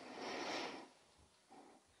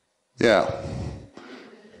 Yeah.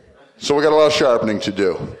 So we got a lot of sharpening to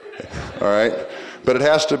do. All right? But it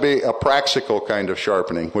has to be a practical kind of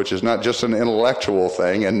sharpening, which is not just an intellectual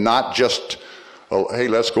thing and not just, well, hey,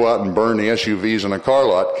 let's go out and burn the SUVs in a car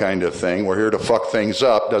lot kind of thing. We're here to fuck things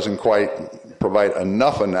up. Doesn't quite provide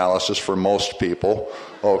enough analysis for most people.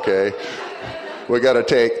 Okay? We got to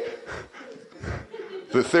take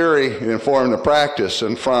the theory and inform the practice,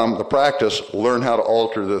 and from the practice, learn how to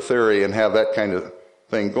alter the theory and have that kind of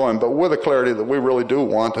thing going, but with a clarity that we really do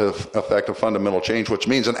want to affect a fundamental change, which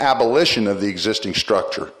means an abolition of the existing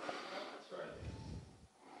structure.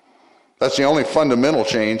 That's the only fundamental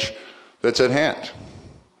change that's at hand.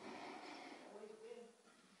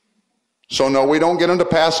 So no, we don't get them to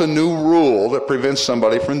pass a new rule that prevents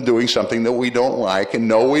somebody from doing something that we don't like, and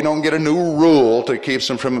no, we don't get a new rule to keep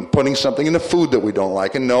them from putting something in the food that we don't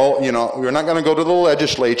like, and no, we're not going to go to the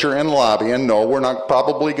legislature and lobby, and no, we're not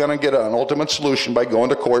probably going to get an ultimate solution by going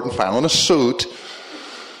to court and filing a suit,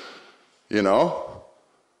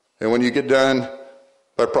 And when you get done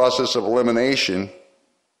by process of elimination,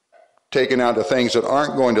 taken out the things that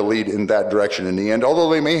aren't going to lead in that direction in the end, although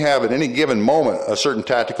they may have at any given moment a certain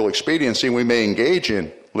tactical expediency. We may engage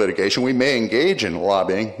in litigation, we may engage in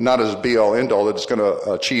lobbying, not as be-all end-all that it's going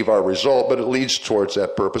to achieve our result, but it leads towards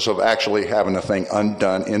that purpose of actually having the thing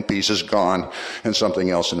undone, in pieces, gone, and something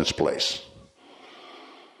else in its place.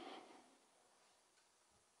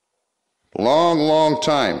 Long, long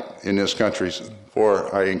time in this country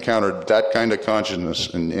before I encountered that kind of consciousness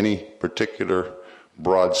in any particular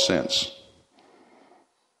broad sense,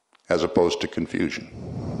 as opposed to confusion.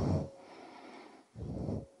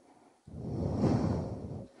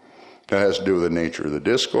 That has to do with the nature of the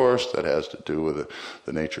discourse, that has to do with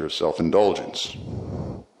the nature of self-indulgence,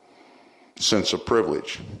 sense of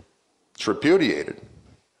privilege. It's repudiated.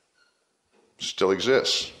 It still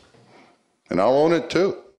exists. And I'll own it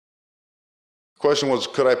too. The question was,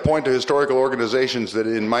 could I point to historical organizations that,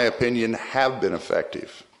 in my opinion, have been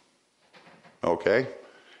effective? Okay?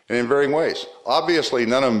 And in varying ways. Obviously,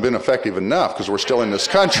 none of them have been effective enough because we're still in this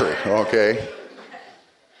country, okay?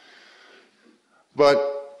 But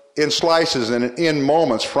in slices and in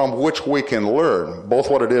moments from which we can learn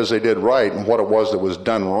both what it is they did right and what it was that was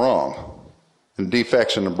done wrong. And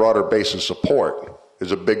defects in the broader base of support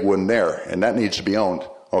is a big one there, and that needs to be owned.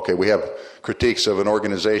 Okay, we have critiques of an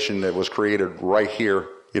organization that was created right here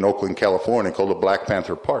in Oakland, California called the Black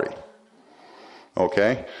Panther Party.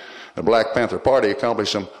 Okay? The Black Panther Party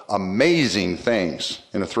accomplished some amazing things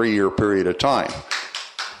in a 3-year period of time,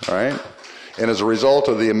 all right? And as a result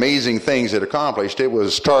of the amazing things it accomplished, it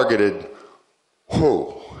was targeted,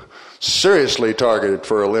 seriously targeted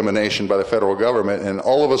for elimination by the federal government, and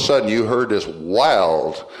all of a sudden you heard this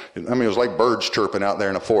wild, it was like birds chirping out there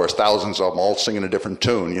in the forest, thousands of them all singing a different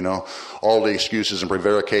tune, all the excuses and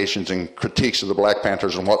prevarications and critiques of the Black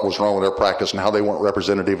Panthers and what was wrong with their practice and how they weren't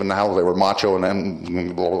representative and how they were macho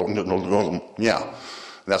and yeah,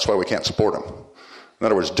 that's why we can't support them. In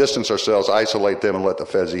other words, distance ourselves, isolate them, and let the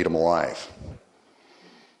feds eat them alive.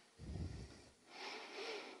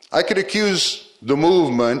 I could accuse the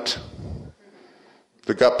movement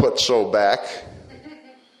that got put so back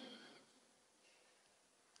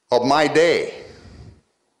of my day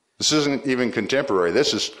This isn't even contemporary.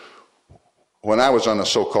 This is when I was on the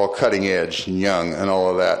so-called cutting edge and young and all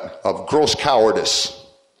of that, of gross cowardice.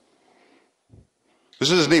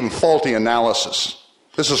 This isn't even faulty analysis.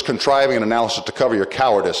 This is contriving an analysis to cover your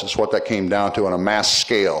cowardice. Is what that came down to on a mass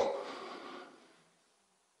scale.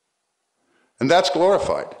 And that's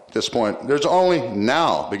glorified at this point. There's only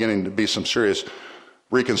now beginning to be some serious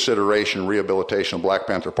reconsideration, rehabilitation of Black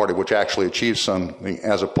Panther Party, which actually achieved something,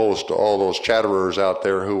 as opposed to all those chatterers out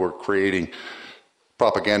there who were creating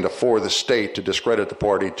propaganda for the state to discredit the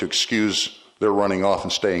party, to excuse their running off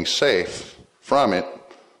and staying safe from it,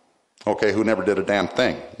 okay, who never did a damn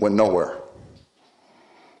thing, went nowhere.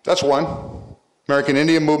 That's one. American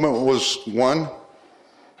Indian movement was one.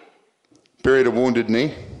 Period of Wounded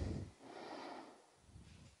Knee.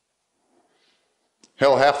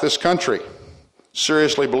 Hell, half this country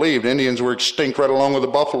seriously believed Indians were extinct right along with the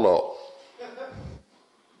buffalo.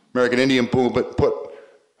 American Indian movement put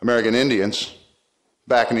American Indians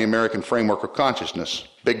back in the American framework of consciousness,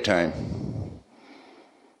 big time.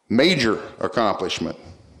 Major accomplishment.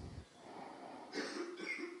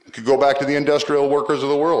 You could go back to the industrial workers of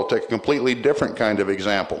the world, take a completely different kind of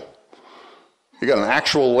example. You got an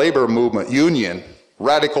actual labor movement, union,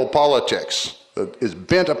 radical politics that is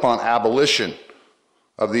bent upon abolition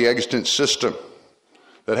of the extant system,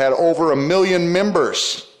 that had over 1 million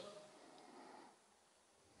members,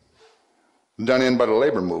 done in by the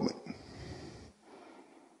labor movement,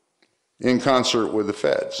 in concert with the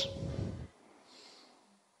feds.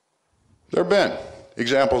 There have been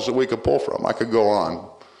examples that we could pull from. I could go on.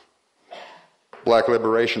 Black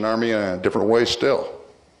Liberation Army in a different way still.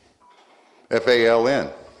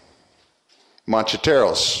 FALN.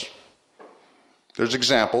 Mancheteros. There's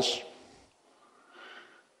examples.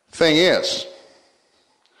 Thing is,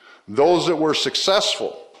 those that were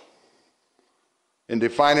successful in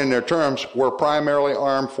defining their terms were primarily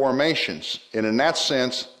armed formations, and in that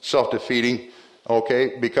sense, self-defeating,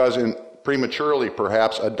 okay, because in prematurely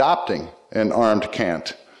perhaps adopting an armed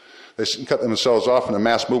cant. They cut themselves off in a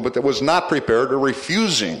mass movement that was not prepared or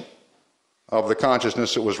refusing of the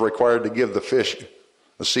consciousness that was required to give the fish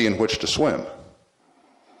a sea in which to swim.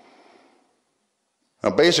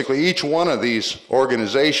 Now basically each one of these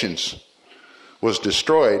organizations was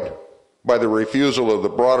destroyed by the refusal of the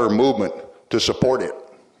broader movement to support it.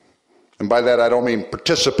 And by that I don't mean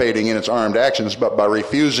participating in its armed actions, but by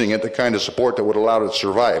refusing it the kind of support that would allow it to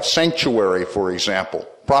survive. Sanctuary, for example.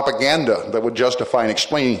 Propaganda that would justify and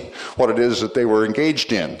explain what it is that they were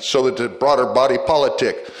engaged in, so that the broader body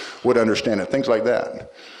politic would understand it. Things like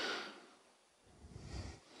that.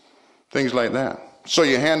 Things like that. So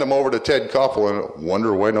you hand them over to Ted Koppel and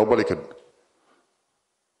wonder why nobody could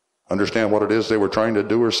understand what it is they were trying to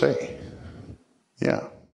do or say. Yeah.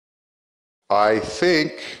 I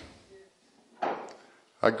think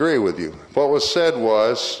I agree with you. What was said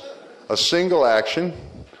was a single action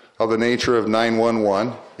of the nature of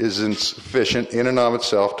 911 is insufficient in and of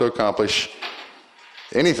itself to accomplish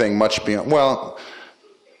anything much beyond, well,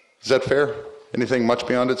 is that fair? Anything much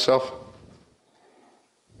beyond itself?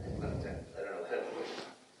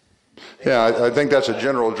 Yeah, I think that's a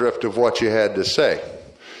general drift of what you had to say.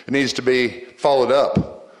 It needs to be followed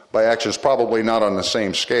up by actions probably not on the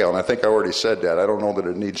same scale, and I think I already said that. I don't know that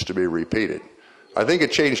it needs to be repeated. I think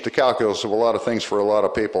it changed the calculus of a lot of things for a lot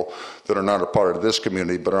of people that are not a part of this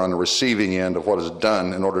community but are on the receiving end of what is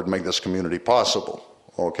done in order to make this community possible,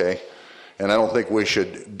 okay? And I don't think we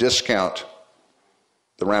should discount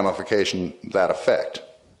the ramification of that effect,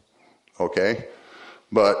 okay?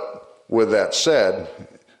 But with that said,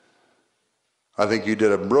 I think you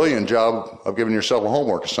did a brilliant job of giving yourself a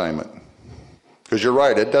homework assignment. Because you're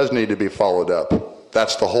right, it does need to be followed up.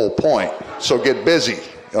 That's the whole point. So get busy,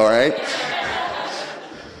 all right?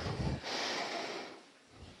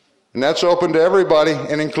 And that's open to everybody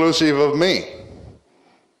and inclusive of me.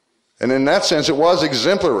 And in that sense, it was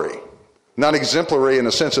exemplary. Not exemplary in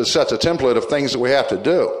the sense it sets a template of things that we have to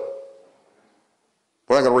do.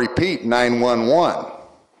 We're not going to repeat 911.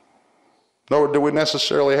 Nor do we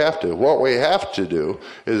necessarily have to. What we have to do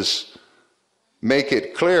is make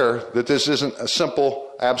it clear that this isn't a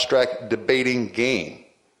simple, abstract, debating game.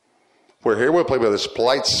 We're here, we play by this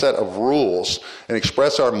polite set of rules and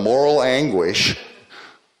express our moral anguish,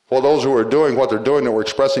 while those who are doing what they're doing that we're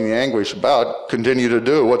expressing the anguish about continue to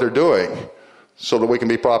do what they're doing so that we can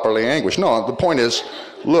be properly anguished. No, the point is,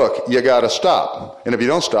 look, you got to stop. And if you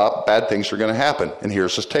don't stop, bad things are going to happen. And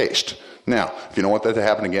here's a taste. Now, if you don't want that to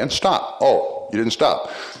happen again, stop. Oh, you didn't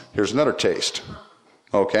stop. Here's another taste.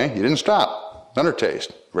 Okay, you didn't stop. Another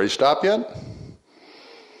taste. Ready to stop yet?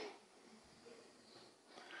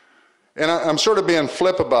 And I'm sort of being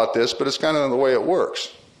flip about this, but it's kind of the way it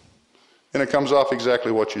works. And it comes off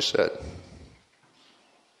exactly what you said.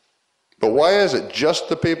 But why is it just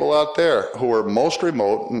the people out there who are most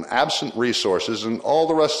remote and absent resources and all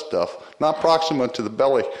the rest of stuff, not proximate to the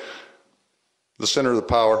belly, the center of the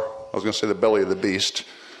power, I was going to say the belly of the beast,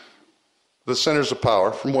 the centers of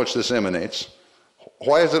power from which this emanates,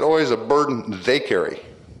 why is it always a burden they carry?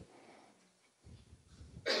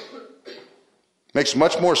 Makes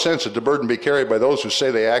much more sense that the burden be carried by those who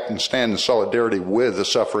say they act and stand in solidarity with the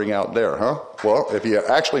suffering out there, huh? Well, if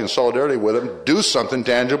you're actually in solidarity with them, do something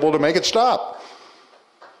tangible to make it stop.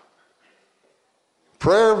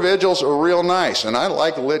 Prayer vigils are real nice, and I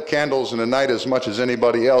like lit candles in the night as much as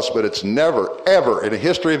anybody else, but it's never, ever in the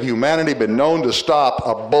history of humanity been known to stop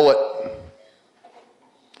a bullet.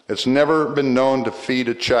 It's never been known to feed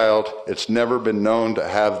a child. It's never been known to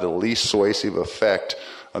have the least suasive effect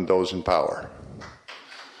on those in power.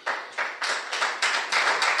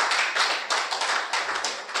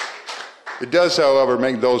 It does, however,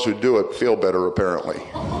 make those who do it feel better, apparently.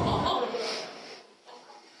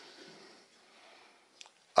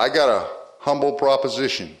 I got a humble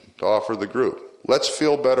proposition to offer the group. Let's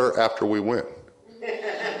feel better after we win.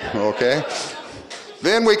 Okay?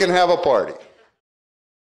 Then we can have a party.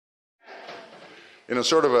 In a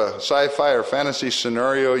sort of a sci-fi or fantasy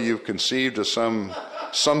scenario, you've conceived of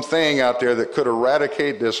something out there that could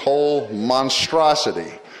eradicate this whole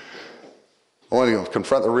monstrosity. Only to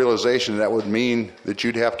confront the realization that would mean that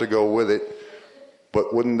you'd have to go with it.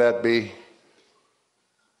 But wouldn't that be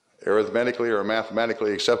arithmetically or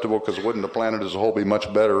mathematically acceptable? Because wouldn't the planet as a whole be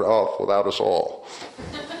much better off without us all?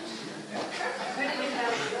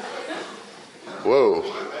 Whoa.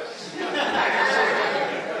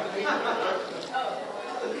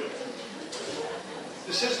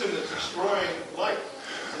 The system that's destroying life.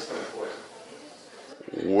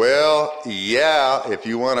 Well, yeah, if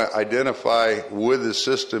you want to identify with the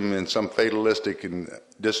system in some fatalistic and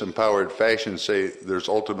disempowered fashion, say there's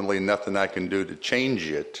ultimately nothing I can do to change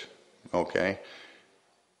it, okay?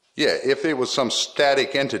 Yeah, if it was some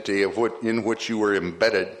static entity in which you were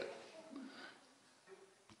embedded,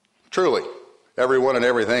 truly, everyone and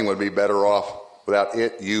everything would be better off without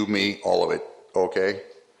it, you, me, all of it, okay?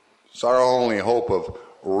 So our only hope of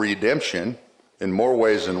redemption, in more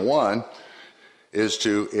ways than one, is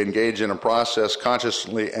to engage in a process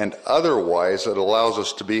consciously and otherwise that allows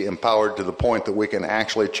us to be empowered to the point that we can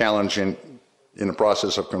actually challenge in the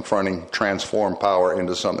process of confronting, transform power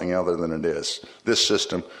into something other than it is. This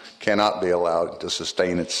system cannot be allowed to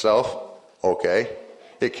sustain itself, okay?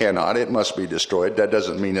 It cannot, it must be destroyed. That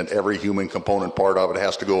doesn't mean that every human component part of it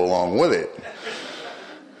has to go along with it.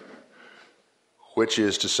 Which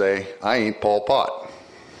is to say, I ain't Pol Pot,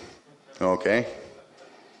 okay?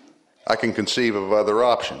 I can conceive of other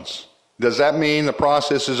options. Does that mean the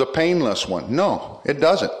process is a painless one? No, it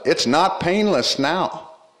doesn't. It's not painless now.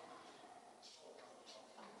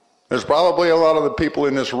 There's probably a lot of the people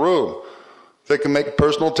in this room that can make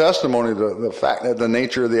personal testimony to the fact that the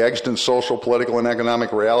nature of the extant social, political, and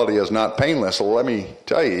economic reality is not painless. Well, let me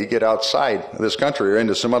tell you, you get outside of this country or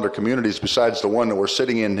into some other communities besides the one that we're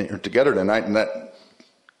sitting in here together tonight, and that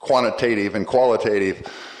quantitative and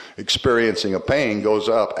qualitative experiencing of pain goes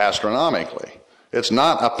up astronomically. It's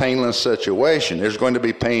not a painless situation. There's going to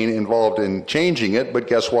be pain involved in changing it, but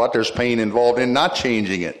guess what? There's pain involved in not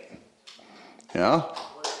changing it. Yeah?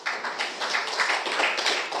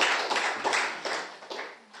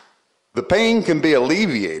 The pain can be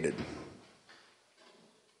alleviated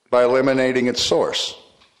by eliminating its source.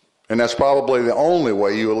 And that's probably the only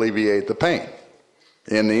way you alleviate the pain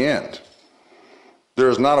in the end. There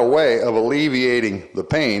is not a way of alleviating the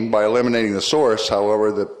pain by eliminating the source,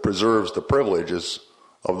 however, that preserves the privileges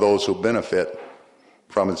of those who benefit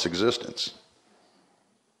from its existence.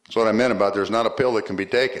 That's what I meant about there's not a pill that can be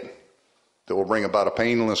taken that will bring about a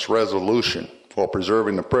painless resolution while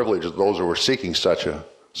preserving the privilege of those who are seeking such a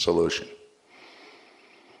solution.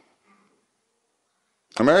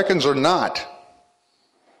 Americans are not,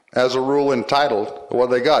 as a rule, entitled to what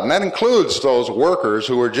they got. And that includes those workers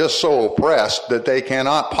who are just so oppressed that they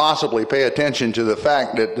cannot possibly pay attention to the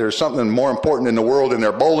fact that there's something more important in the world than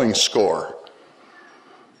their bowling score.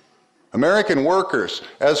 American workers,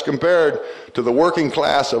 as compared to the working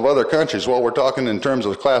class of other countries, well, we're talking in terms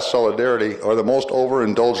of class solidarity, are the most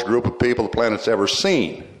overindulged group of people the planet's ever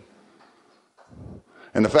seen.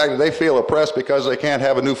 And the fact that they feel oppressed because they can't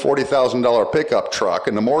have a new $40,000 pickup truck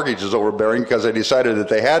and the mortgage is overbearing because they decided that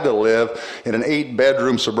they had to live in an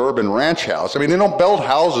 8-bedroom suburban ranch house. I mean, they don't build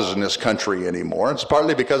houses in this country anymore. It's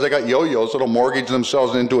partly because they got yo-yos that'll mortgage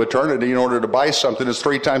themselves into eternity in order to buy something that's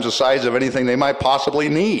 3 times the size of anything they might possibly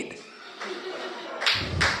need.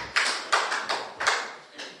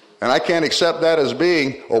 And I can't accept that as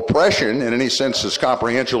being oppression in any sense that's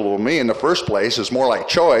comprehensible to me in the first place. It's more like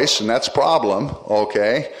choice, and that's a problem,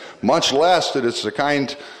 okay? Much less that it's the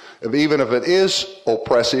kind of, even if it is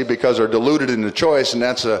oppressive because they're deluded in the choice, and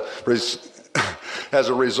that's as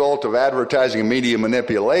a result of advertising and media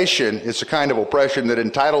manipulation, it's a kind of oppression that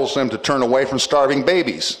entitles them to turn away from starving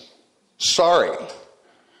babies. Sorry.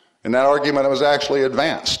 And that argument was actually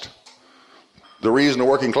advanced. The reason the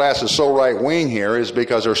working class is so right-wing here is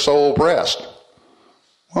because they're so oppressed.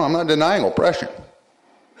 Well, I'm not denying oppression.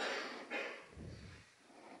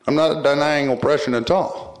 I'm not denying oppression at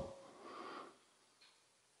all.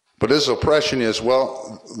 But this oppression is,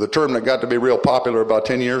 well, the term that got to be real popular about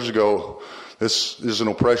 10 years ago, this is an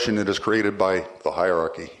oppression that is created by the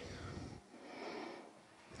hierarchy.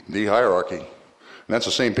 The hierarchy. And that's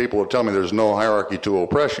the same people who tell me there's no hierarchy to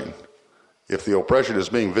oppression. If the oppression is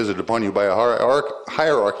being visited upon you by a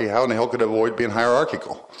hierarchy, how in the hell could it avoid being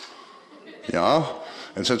hierarchical? You know?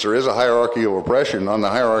 And since there is a hierarchy of oppression, on the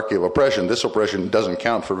hierarchy of oppression, this oppression doesn't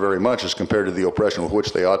count for very much as compared to the oppression with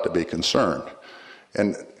which they ought to be concerned.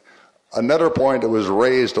 And another point that was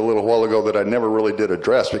raised a little while ago that I never really did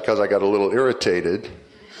address because I got a little irritated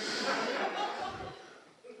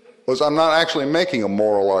was I'm not actually making a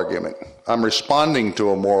moral argument. I'm responding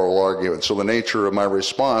to a moral argument, so the nature of my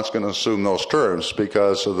response is going to assume those terms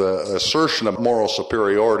because of the assertion of moral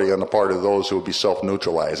superiority on the part of those who would be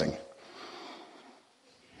self-neutralizing.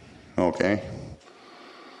 Okay?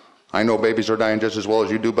 I know babies are dying just as well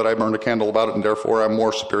as you do, but I burned a candle about it, and therefore I'm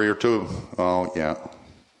more superior too. Oh, yeah.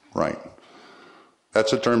 Right.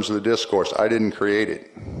 That's the terms of the discourse. I didn't create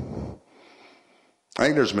it. I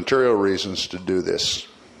think there's material reasons to do this.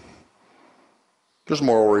 There's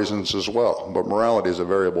moral reasons as well, but morality is a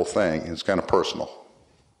variable thing. It's kind of personal.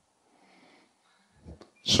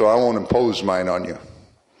 So I won't impose mine on you.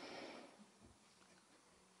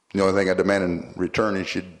 The only thing I demand in return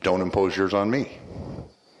is you don't impose yours on me.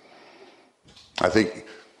 I think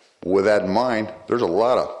with that in mind, there's a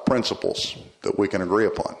lot of principles that we can agree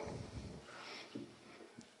upon.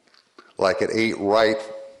 Like it ain't right,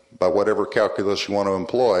 by whatever calculus you want to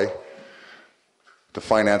employ, to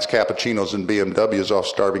finance cappuccinos and BMWs off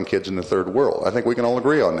starving kids in the third world. I think we can all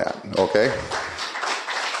agree on that, okay?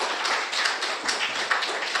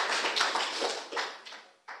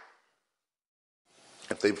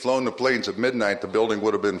 If they'd flown the planes at midnight, the building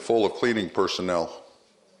would have been full of cleaning personnel.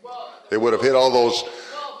 Well, they would have hit all those.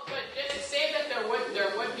 Well, but just say that there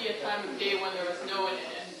would be a time of day when there was no one in it,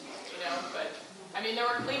 you know, but, I mean, there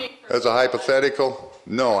were cleaning personnel. As a hypothetical,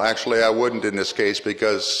 no, actually I wouldn't in this case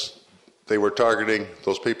because they were targeting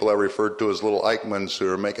those people I referred to as little Eichmanns who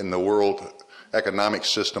are making the world economic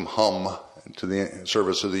system hum to the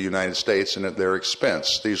service of the United States and at their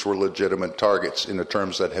expense. These were legitimate targets in the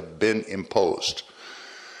terms that have been imposed.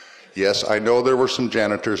 Yes, I know there were some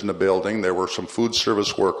janitors in the building, there were some food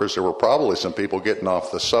service workers, there were probably some people getting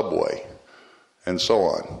off the subway, and so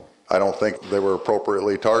on. I don't think they were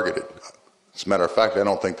appropriately targeted. As a matter of fact, I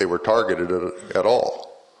don't think they were targeted at all.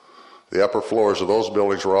 The upper floors of those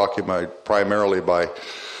buildings were occupied primarily by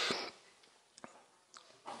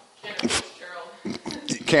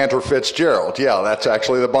Cantor Fitzgerald. Yeah, that's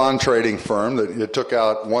actually the bond trading firm that it took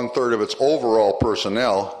out 1/3 of its overall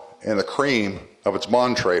personnel and the cream of its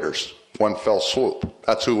bond traders, one fell swoop.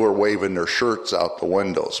 That's who were waving their shirts out the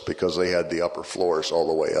windows because they had the upper floors all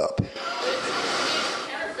the way up.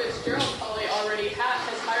 Cantor Fitzgerald probably already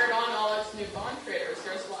has hired on all its new bond traders.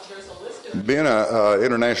 There's a list of them. Being an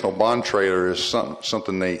international bond trader is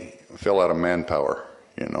something they fill out of manpower,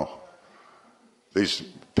 you know. These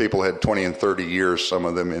people had 20 and 30 years, some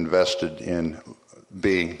of them invested in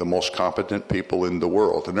being the most competent people in the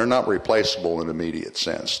world, and they're not replaceable in an immediate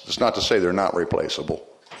sense. It's not to say they're not replaceable,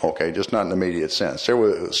 okay, just not in an immediate sense. There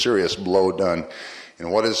was a serious blow done in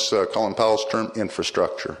what is Colin Powell's term?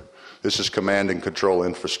 Infrastructure. This is command and control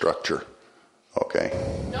infrastructure, okay.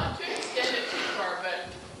 Not to extend it too far,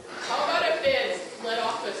 but how about if they had let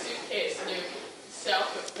off a suitcase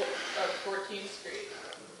south of 14th Street?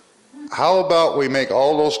 How about we make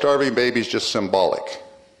all those starving babies just symbolic?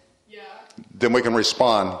 Then we can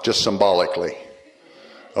respond just symbolically,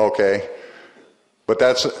 okay? But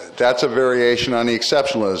that's a variation on the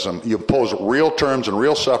exceptionalism. You impose real terms and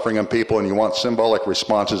real suffering on people and you want symbolic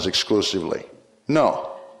responses exclusively.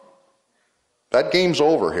 No. That game's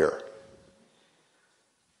over here.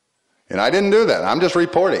 And I didn't do that. I'm just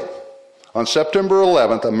reporting. On September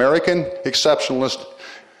 11th, American exceptionalist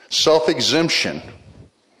self-exemption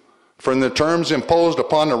from the terms imposed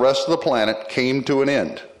upon the rest of the planet came to an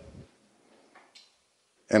end.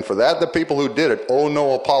 And for that, the people who did it owe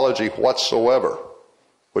no apology whatsoever.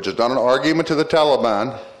 which is not an argument to the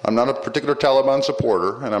Taliban. I'm not a particular Taliban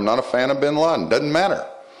supporter, and I'm not a fan of bin Laden. Doesn't matter.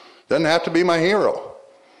 Doesn't have to be my hero.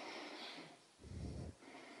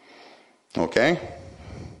 Okay?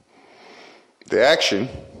 The action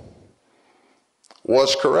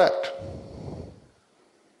was correct,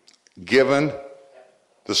 given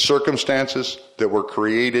the circumstances that were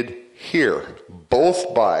created here,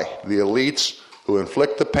 both by the elites who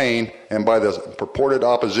inflict the pain and by the purported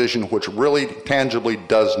opposition, which really tangibly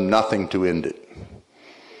does nothing to end it,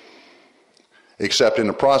 except in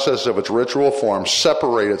the process of its ritual form,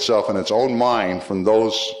 separate itself in its own mind from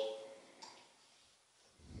those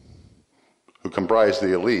who comprise the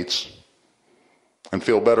elites and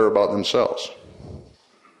feel better about themselves.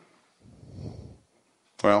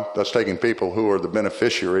 Well, that's taking people who are the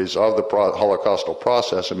beneficiaries of the Holocaustal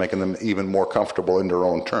process and making them even more comfortable in their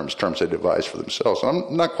own terms they devise for themselves. And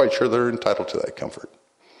I'm not quite sure they're entitled to that comfort.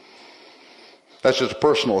 That's just a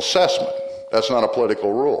personal assessment. That's not a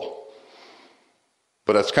political rule.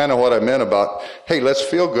 But that's kind of what I meant about, hey, let's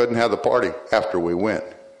feel good and have the party after we win.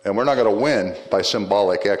 And we're not going to win by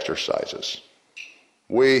symbolic exercises.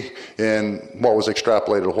 We, in what was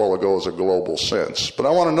extrapolated a while ago, as a global sense. But I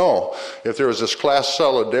want to know if there is this class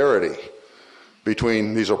solidarity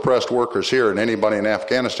between these oppressed workers here and anybody in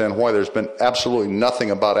Afghanistan, why there's been absolutely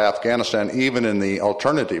nothing about Afghanistan, even in the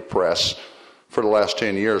alternative press, for the last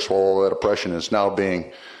 10 years, while all that oppression is now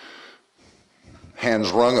being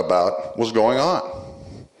hands wrung about what's going on.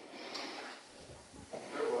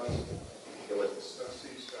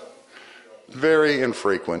 Very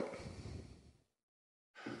infrequent.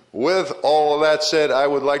 With all of that said, I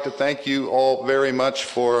would like to thank you all very much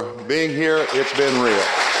for being here. It's been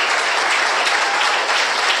real.